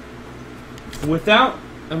 without...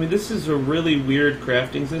 I mean, this is a really weird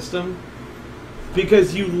crafting system,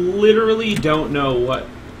 because you literally don't know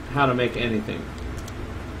how to make anything.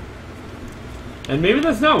 And maybe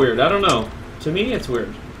that's not weird, I don't know. To me, it's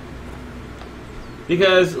weird.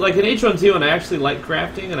 Because, like in H1Z1, I actually like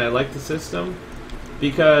crafting and I like the system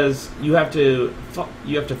because you have to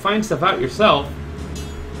find stuff out yourself.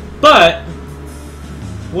 But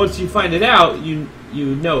once you find it out, you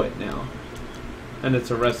know it now, and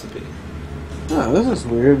it's a recipe. Oh, this is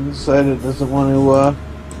weird. It decided it doesn't want to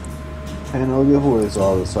handle giveaways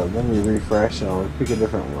all of a sudden. Let me refresh and I'll pick a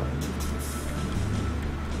different one.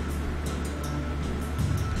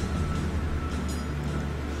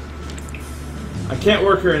 I can't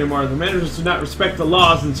work here anymore. The managers do not respect the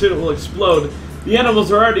laws, and soon it will explode. The animals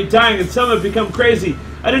are already dying, and some have become crazy.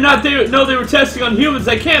 I did not know they were testing on humans.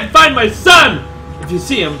 I can't find my son! If you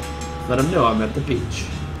see him, let him know I'm at the beach.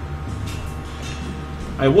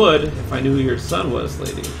 I would, if I knew who your son was,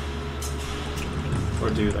 lady. Or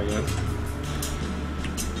dude, I guess.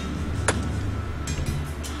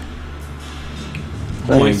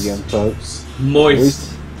 Moist. Again, folks.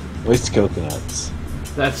 Moist. Moist coconuts.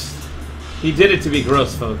 He did it to be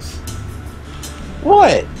gross, folks.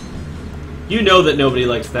 What? You know that nobody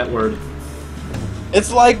likes that word.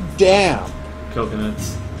 It's like damn.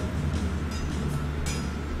 Coconuts.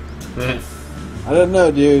 I don't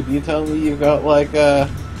know, dude. You tell me you've got like a.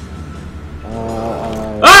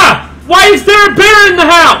 Ah! Why is there a bear in the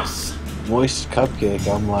house? Moist cupcake.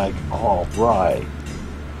 I'm like, all right.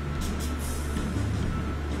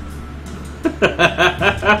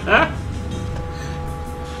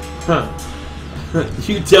 Huh.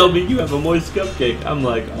 You tell me you have a moist cupcake. I'm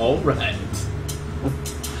like, all right.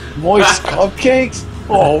 Moist cupcakes?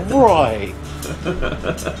 All right.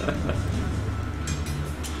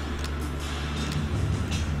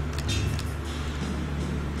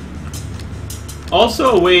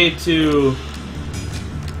 Also a way to...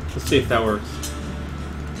 Let's see if that works.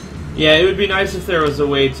 Yeah, it would be nice if there was a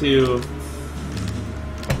way to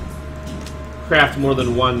craft more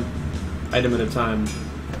than one item at a time.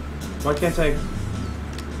 Why can't I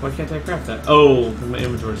craft that? Oh, my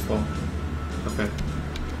inventory's full. Okay.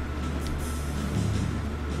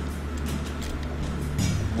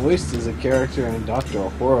 Moist is a character in Dr.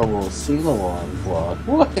 Horrible sing-along vlog.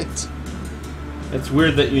 What? It's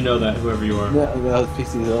weird that you know that, whoever you are. No, that was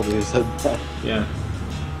PC Zelda who said that. Yeah.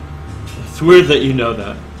 It's weird that you know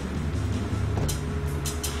that.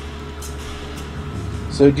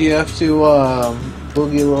 So do you have to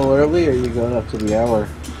boogie a little early, or are you going up to the hour?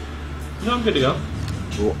 No, I'm good to go.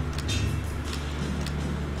 Cool.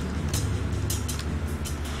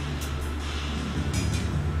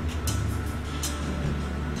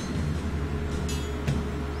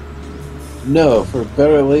 No, for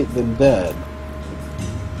better late than dead.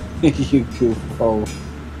 You goofball.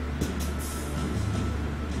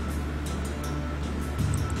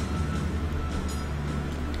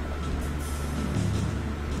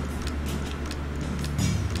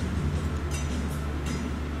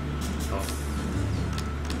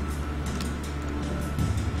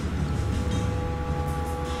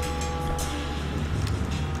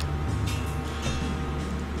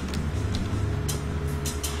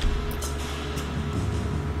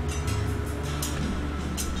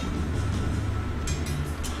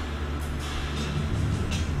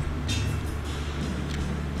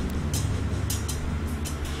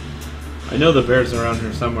 I know the bear's around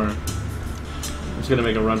here somewhere. I'm just gonna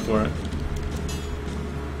make a run for it.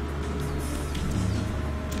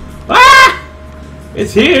 Ah!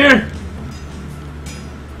 It's here!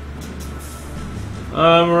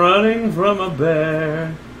 I'm running from a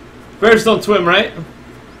bear. Bears don't swim, right?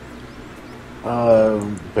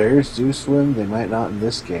 Bears do swim. They might not in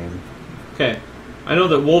this game. Okay. I know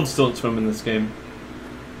that wolves don't swim in this game.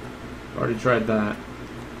 Already tried that.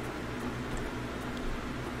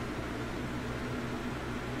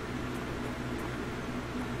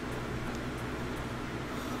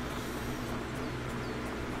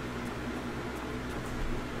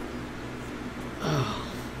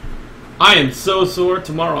 I am so sore.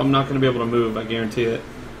 Tomorrow I'm not going to be able to move. I guarantee it.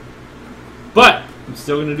 But I'm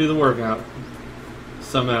still going to do the workout.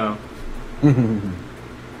 Somehow. Come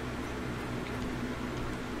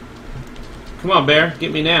on, bear.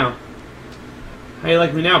 Get me now. How you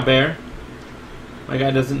like me now, bear? My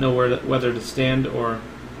guy doesn't know whether to stand or...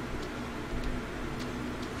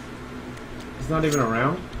 He's not even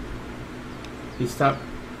around? He stopped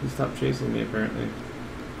chasing me, apparently.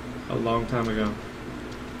 A long time ago.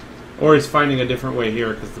 Or he's finding a different way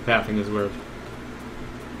here because the pathing is weird.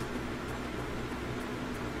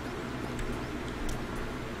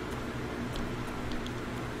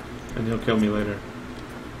 And he'll kill me later.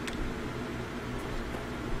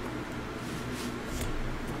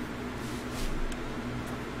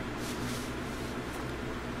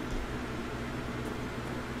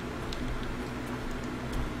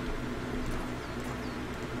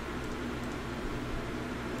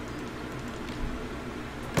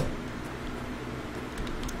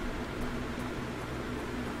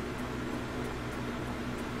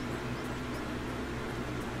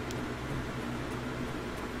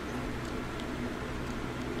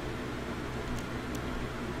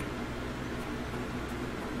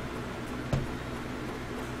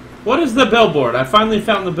 What is the billboard? I finally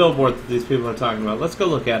found the billboard that these people are talking about. Let's go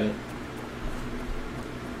look at it.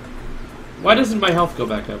 Why doesn't my health go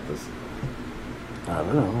back up? I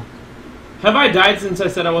don't know. Have I died since I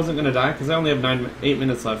said I wasn't going to die? Because I only have 8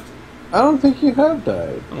 minutes left. I don't think you have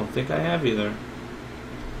died. I don't think I have either.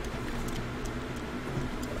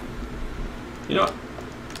 You know what?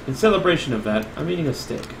 In celebration of that, I'm eating a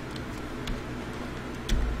steak.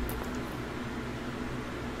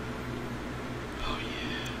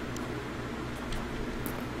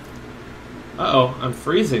 Uh-oh, I'm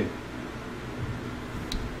freezing.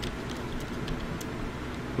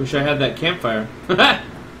 Wish I had that campfire.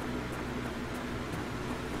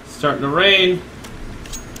 Starting to rain.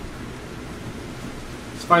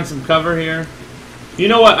 find some cover here. You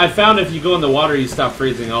know what? I found if you go in the water, you stop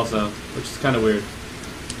freezing also, which is kind of weird.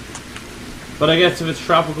 But I guess if it's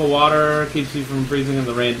tropical water, it keeps you from freezing in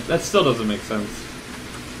the rain. That still doesn't make sense.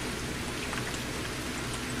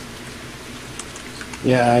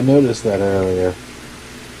 Yeah, I noticed that earlier.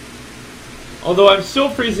 Although I'm still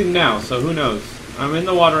freezing now, so who knows? I'm in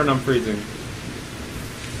the water and I'm freezing.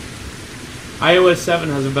 iOS 7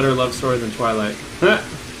 has a better love story than Twilight.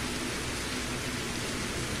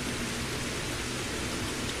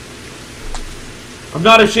 I'm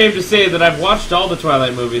not ashamed to say that I've watched all the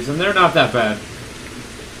Twilight movies, and they're not that bad.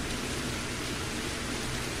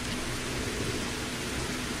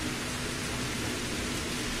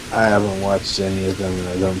 I haven't watched any of them, and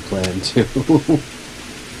I don't plan to.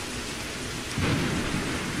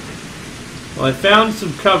 Well, I found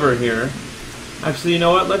some cover here. Actually, you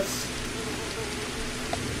know what? Let's...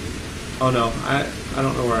 Oh no, I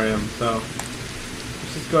don't know where I am, so...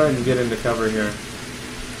 Let's just go ahead and get into cover here.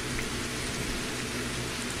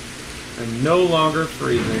 I'm no longer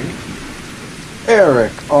freezing.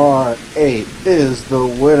 Eric R8 is the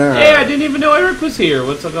winner. Hey, I didn't even know Eric was here.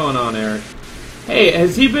 What's going on, Eric? Hey,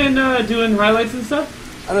 has he been doing highlights and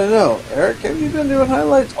stuff? I don't know. Eric, have you been doing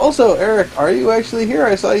highlights? Also, Eric, are you actually here?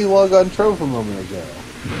 I saw you log on Trove a moment ago.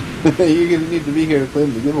 You're going to need to be here to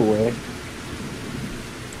claim the giveaway.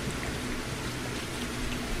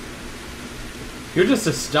 You're just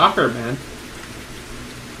a stalker, man.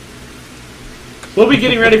 We'll be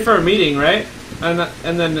getting ready for a meeting, right? And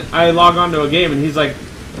then I log on to a game, and he's like,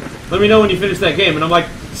 let me know when you finish that game. And I'm like,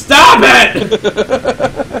 stop it!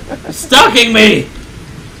 You're stalking me!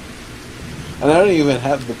 And I don't even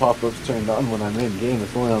have the pop-ups turned on when I'm in game.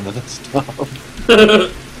 It's only on the desktop.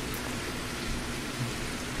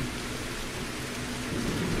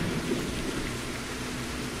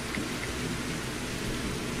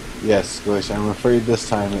 Yes, Squish, I'm afraid this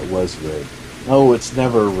time it was rigged. No, it's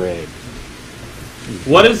never rigged.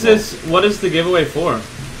 What is this? What is the giveaway for?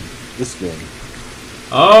 This game.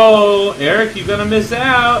 Oh, Eric, you're gonna miss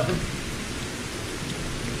out.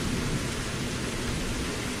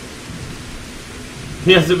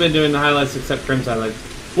 He hasn't been doing the highlights except Crim's highlights.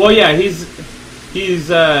 Well, yeah, he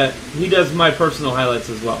does my personal highlights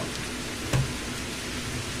as well.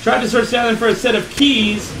 Tried to search the island for a set of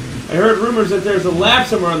keys. I heard rumors that there's a lab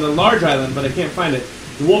somewhere on the large island, but I can't find it.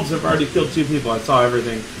 The wolves have already killed 2 people. I saw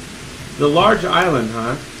everything. The large island,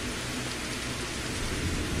 huh?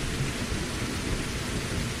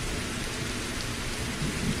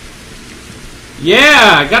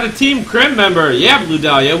 Yeah, I got a Team Crim member. Yeah, Blue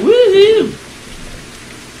Dahlia. Woohoo!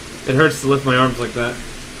 It hurts to lift my arms like that.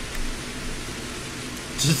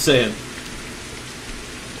 Just saying.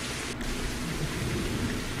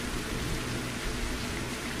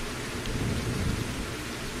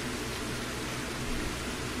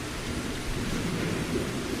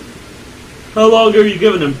 How long are you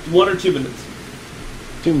giving him? 1 or 2 minutes?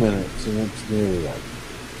 2 minutes, and it's nearly up.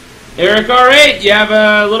 Eric R8, you have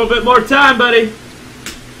a little bit more time, buddy.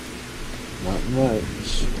 Not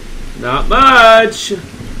much. Not much.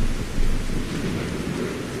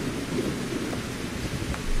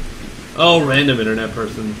 Oh, random internet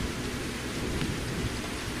person.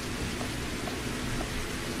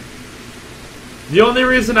 The only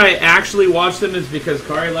reason I actually watched them is because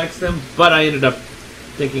Kari likes them, but I ended up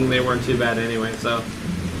thinking they weren't too bad anyway, so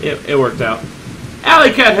it worked out.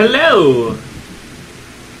 Alley Cat, hello!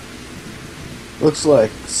 Looks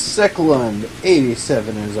like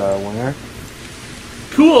Seclund87 is our winner.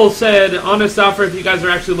 Cool said, honest offer, if you guys are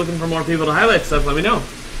actually looking for more people to highlight stuff, let me know.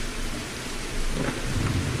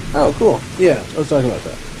 Oh, cool. Yeah, let's talk about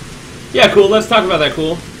that. Yeah, cool, let's talk about that,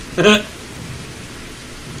 cool.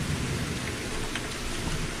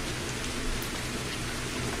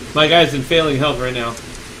 My guy's in failing health right now.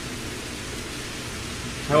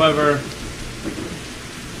 However...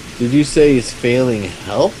 Did you say he's failing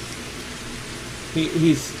health?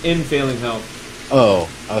 He's in failing health. Oh,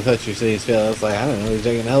 I thought you said he's failing. I was like, I don't know, he's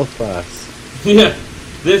taking a health class. Yeah,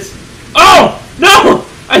 this... Oh! No!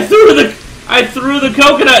 I threw the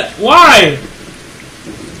coconut! Why?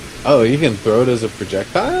 Oh, you can throw it as a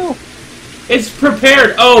projectile? It's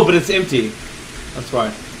prepared. Oh, but it's empty. That's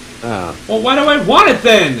why. Oh. Well, why do I want it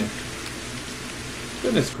then?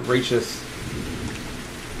 Goodness gracious.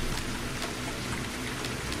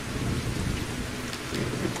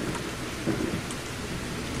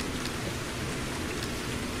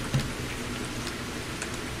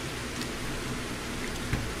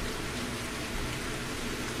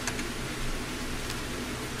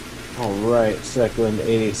 Alright,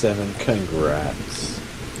 Seclund87, congrats.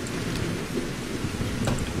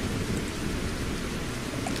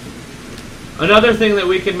 Another thing that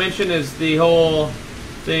we can mention is the whole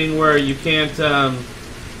thing where you can't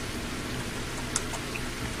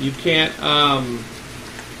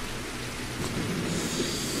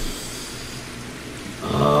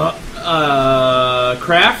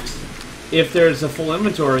craft if there's a full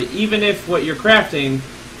inventory, even if what you're crafting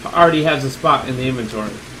already has a spot in the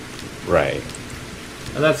inventory. Right.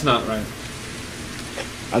 That's not right.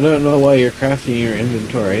 I don't know why you're crafting your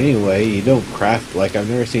inventory anyway. You don't craft, like, I've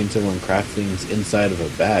never seen someone craft things inside of a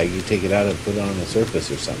bag. You take it out and put it on a surface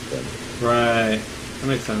or something. Right. That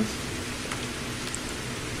makes sense.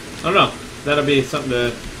 I don't know. That'll be something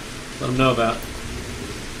to let them know about.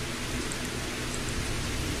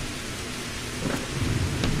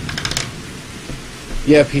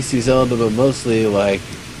 Yeah, PC Zelda, but mostly, like,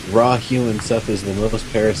 raw human stuff is the most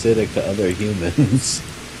parasitic to other humans.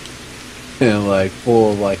 And, like,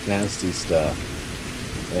 full of, like, nasty stuff.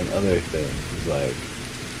 And other things. Like,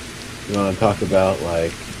 you want to talk about,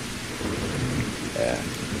 like... Yeah.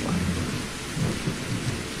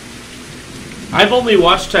 I've only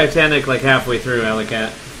watched Titanic, like, halfway through,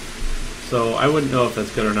 Alicat. So I wouldn't know if that's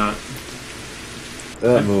good or not.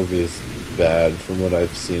 That movie is bad from what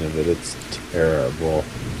I've seen of it. It's terrible.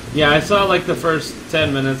 Yeah, I saw, like, the first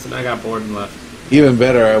 10 minutes and I got bored and left. Even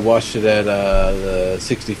better, I watched it at the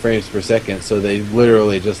 60 frames per second, so they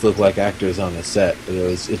literally just look like actors on a set.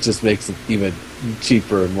 It just makes it even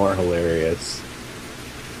cheaper and more hilarious.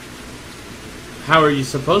 How are you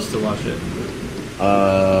supposed to watch it?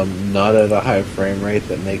 Not at a high frame rate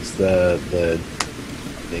that makes the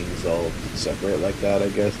things all separate like that, I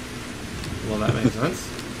guess. Well, that makes sense.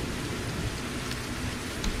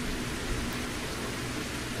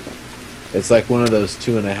 It's like one of those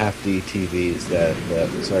 2.5D TVs that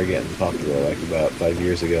started getting popular like about 5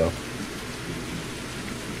 years ago.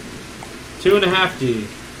 2.5D.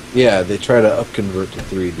 Yeah, they try to upconvert to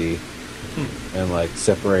 3D and like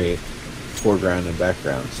separate foreground and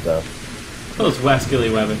background stuff. Those wascally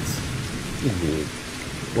weapons. Indeed.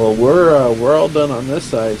 Well, we're all done on this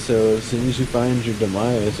side, so as soon as you find your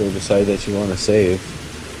demise or decide that you want to save,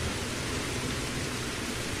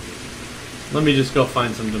 Let me just go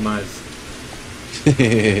find some demise.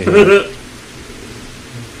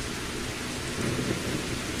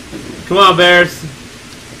 Come on, bears.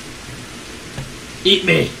 Eat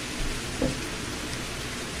me.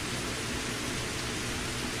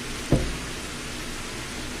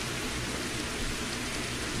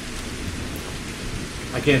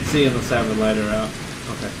 I can't see unless I have the lighter out.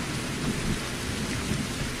 Okay.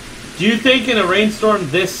 Do you think in a rainstorm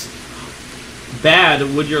this bad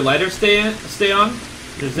would your lighter stay on?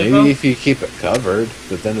 Your Zippo? maybe if you keep it covered,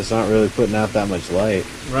 but then it's not really putting out that much light.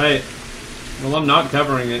 Right. Well, I'm not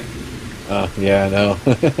covering it. Oh, yeah, I know.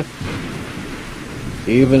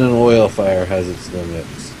 Even an oil fire has its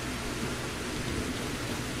limits.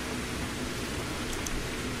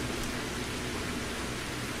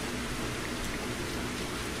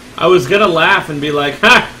 I was gonna laugh and be like,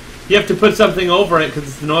 ha! You have to put something over it because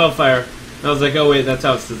it's an oil fire. And I was like, oh wait, that's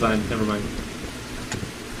how it's designed. Never mind.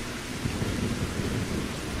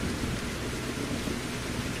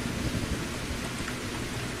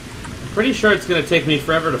 I'm pretty sure it's gonna take me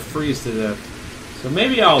forever to freeze to death. So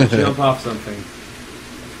maybe I'll jump off something.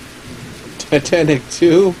 Titanic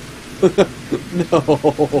 2? No.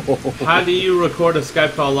 How do you record a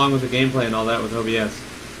Skype call along with the gameplay and all that with OBS?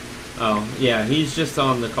 Oh, yeah, he's just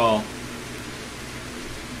on the call.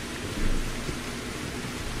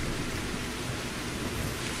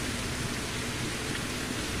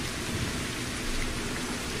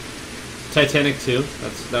 Titanic 2.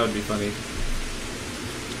 That would be funny.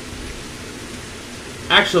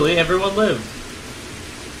 Actually, everyone lived.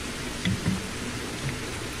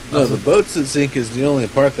 No, the boats that sink is the only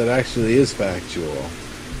part that actually is factual.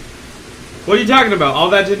 What are you talking about? All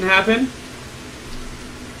that didn't happen?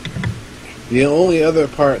 The only other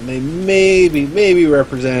part, and they maybe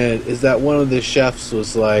represented, is that one of the chefs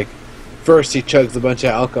was like, first he chugs a bunch of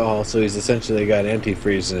alcohol, so he's essentially got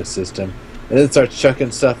antifreeze in his system, and then starts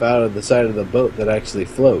chucking stuff out of the side of the boat that actually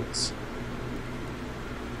floats.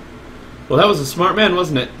 Well, that was a smart man,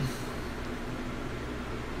 wasn't it?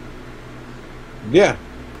 Yeah,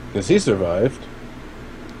 because he survived.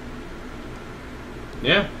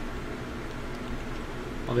 Yeah.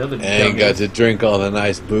 All the other And got to drink all the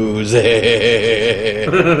nice booze. You're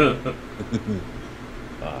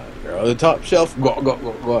on the top shelf. Go.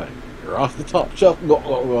 You're off the top shelf. Go.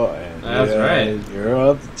 And That's right. You're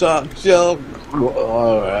off the top shelf.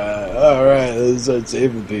 All right. Let's start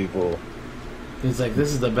saving people. He's like,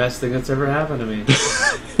 this is the best thing that's ever happened to me.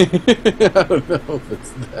 I don't know if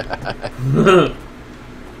it's that.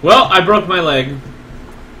 Well, I broke my leg.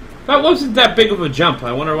 That wasn't that big of a jump.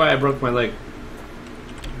 I wonder why I broke my leg.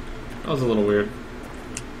 That was a little weird.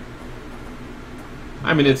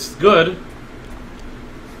 I mean, it's good.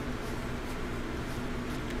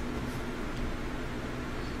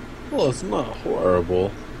 Well, it's not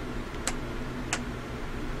horrible.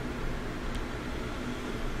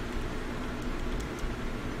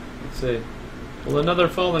 Let's see. Will another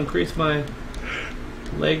fall increase my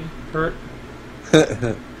leg hurt?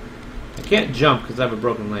 I can't jump because I have a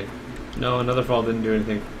broken leg. No, another fall didn't do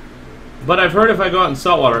anything. But I've heard if I go out in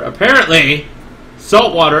salt water, apparently,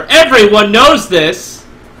 salt water, everyone knows this!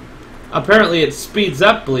 Apparently it speeds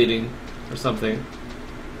up bleeding or something.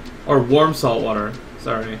 Or warm salt water,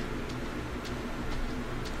 sorry.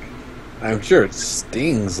 I'm sure it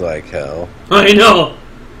stings like hell. I know!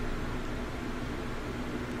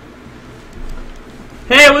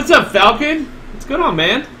 Hey, what's up, Falcon? What's going on,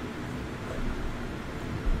 man?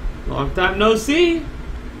 Long time no see.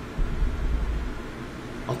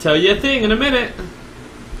 I'll tell you a thing in a minute.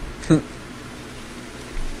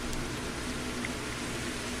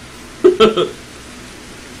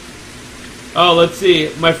 Oh, let's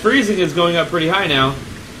see. My freezing is going up pretty high now,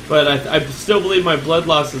 but I still believe my blood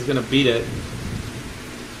loss is going to beat it.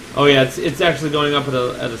 Oh yeah, it's actually going up at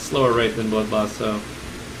a slower rate than blood loss, so...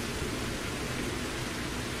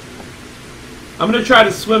 I'm going to try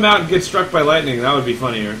to swim out and get struck by lightning. That would be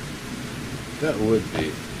funnier. That would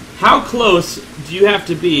be. How close do you have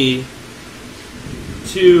to be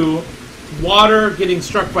to water getting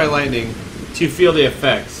struck by lightning to feel the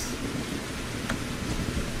effects?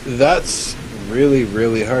 That's really,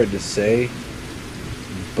 really hard to say.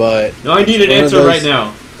 But no, I need an answer right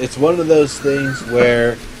now. It's one of those things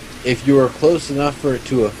where if you are close enough for it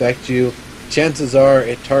to affect you, chances are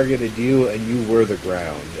it targeted you and you were the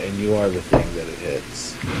ground and you are the thing that it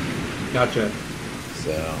hits. Gotcha.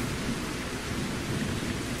 So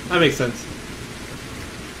that makes sense.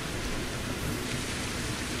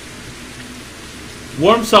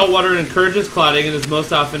 Warm salt water encourages clotting and is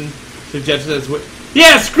most often suggested as...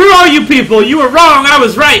 Yeah, screw all you people! You were wrong! I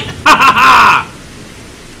was right! Ha ha ha!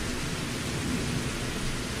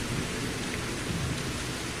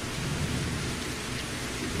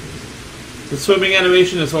 The swimming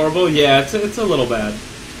animation is horrible? Yeah, it's a little bad.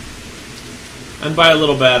 And by a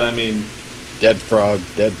little bad, I mean... dead frog,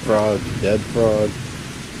 dead frog, dead frog.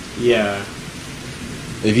 Yeah.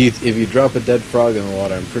 If you drop a dead frog in the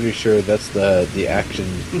water, I'm pretty sure that's the action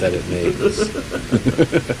that it makes.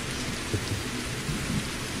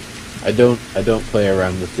 I don't play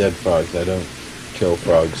around with dead frogs. I don't kill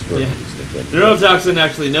frogs for Neurotoxin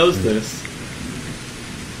actually knows this.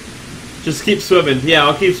 Just keep swimming. Yeah,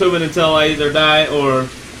 I'll keep swimming until I either die or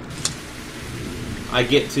I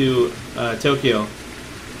get to Tokyo.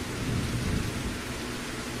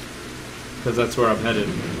 Because that's where I'm headed.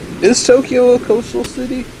 Is Tokyo a coastal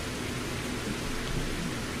city?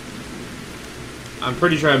 I'm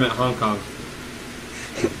pretty sure I meant Hong Kong.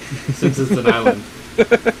 Since it's an island.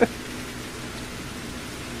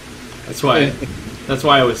 That's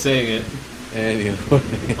why I was saying it. Anyway.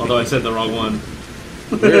 Although I said the wrong one.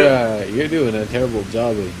 You're doing a terrible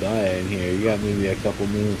job of dying here. You got maybe a couple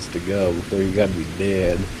minutes to go before you gotta be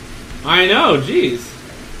dead. I know, jeez.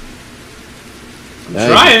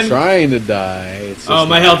 I'm trying to die. It's just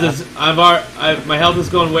my health is my health is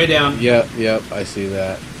going way down. Yep, I see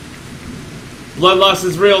that. Blood loss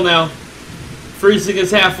is real now. Freezing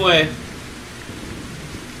is halfway.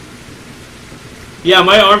 Yeah,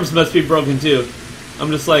 my arms must be broken too. I'm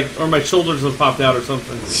just like, or my shoulders have popped out or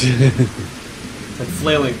something. It's like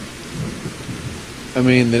flailing. I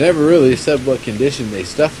mean, they never really said what condition they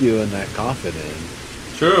stuffed you in that coffin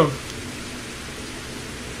in. True.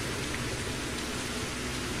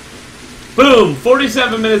 Boom!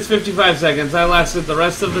 47 minutes, 55 seconds. I lasted the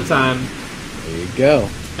rest of the time. There you go.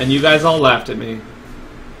 And you guys all laughed at me.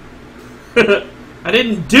 I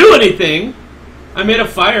didn't do anything. I made a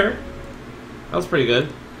fire. That was pretty good.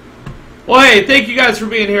 Well, hey, thank you guys for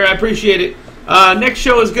being here. I appreciate it. Next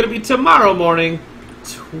show is going to be tomorrow morning,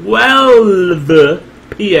 12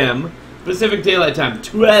 p.m. Pacific Daylight Time.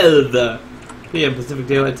 12 p.m. Pacific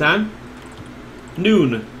Daylight Time.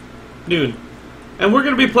 Noon. And we're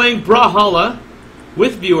going to be playing Brawlhalla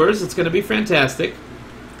with viewers. It's going to be fantastic.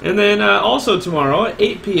 And then also tomorrow at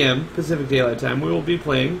 8 p.m. Pacific Daylight Time, we will be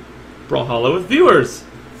playing Brawlhalla with viewers.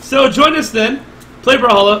 So join us then. Play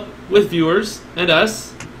Brawlhalla with viewers and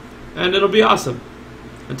us, and it'll be awesome.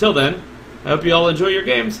 Until then, I hope you all enjoy your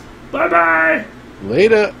games. Bye-bye!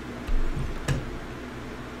 Later!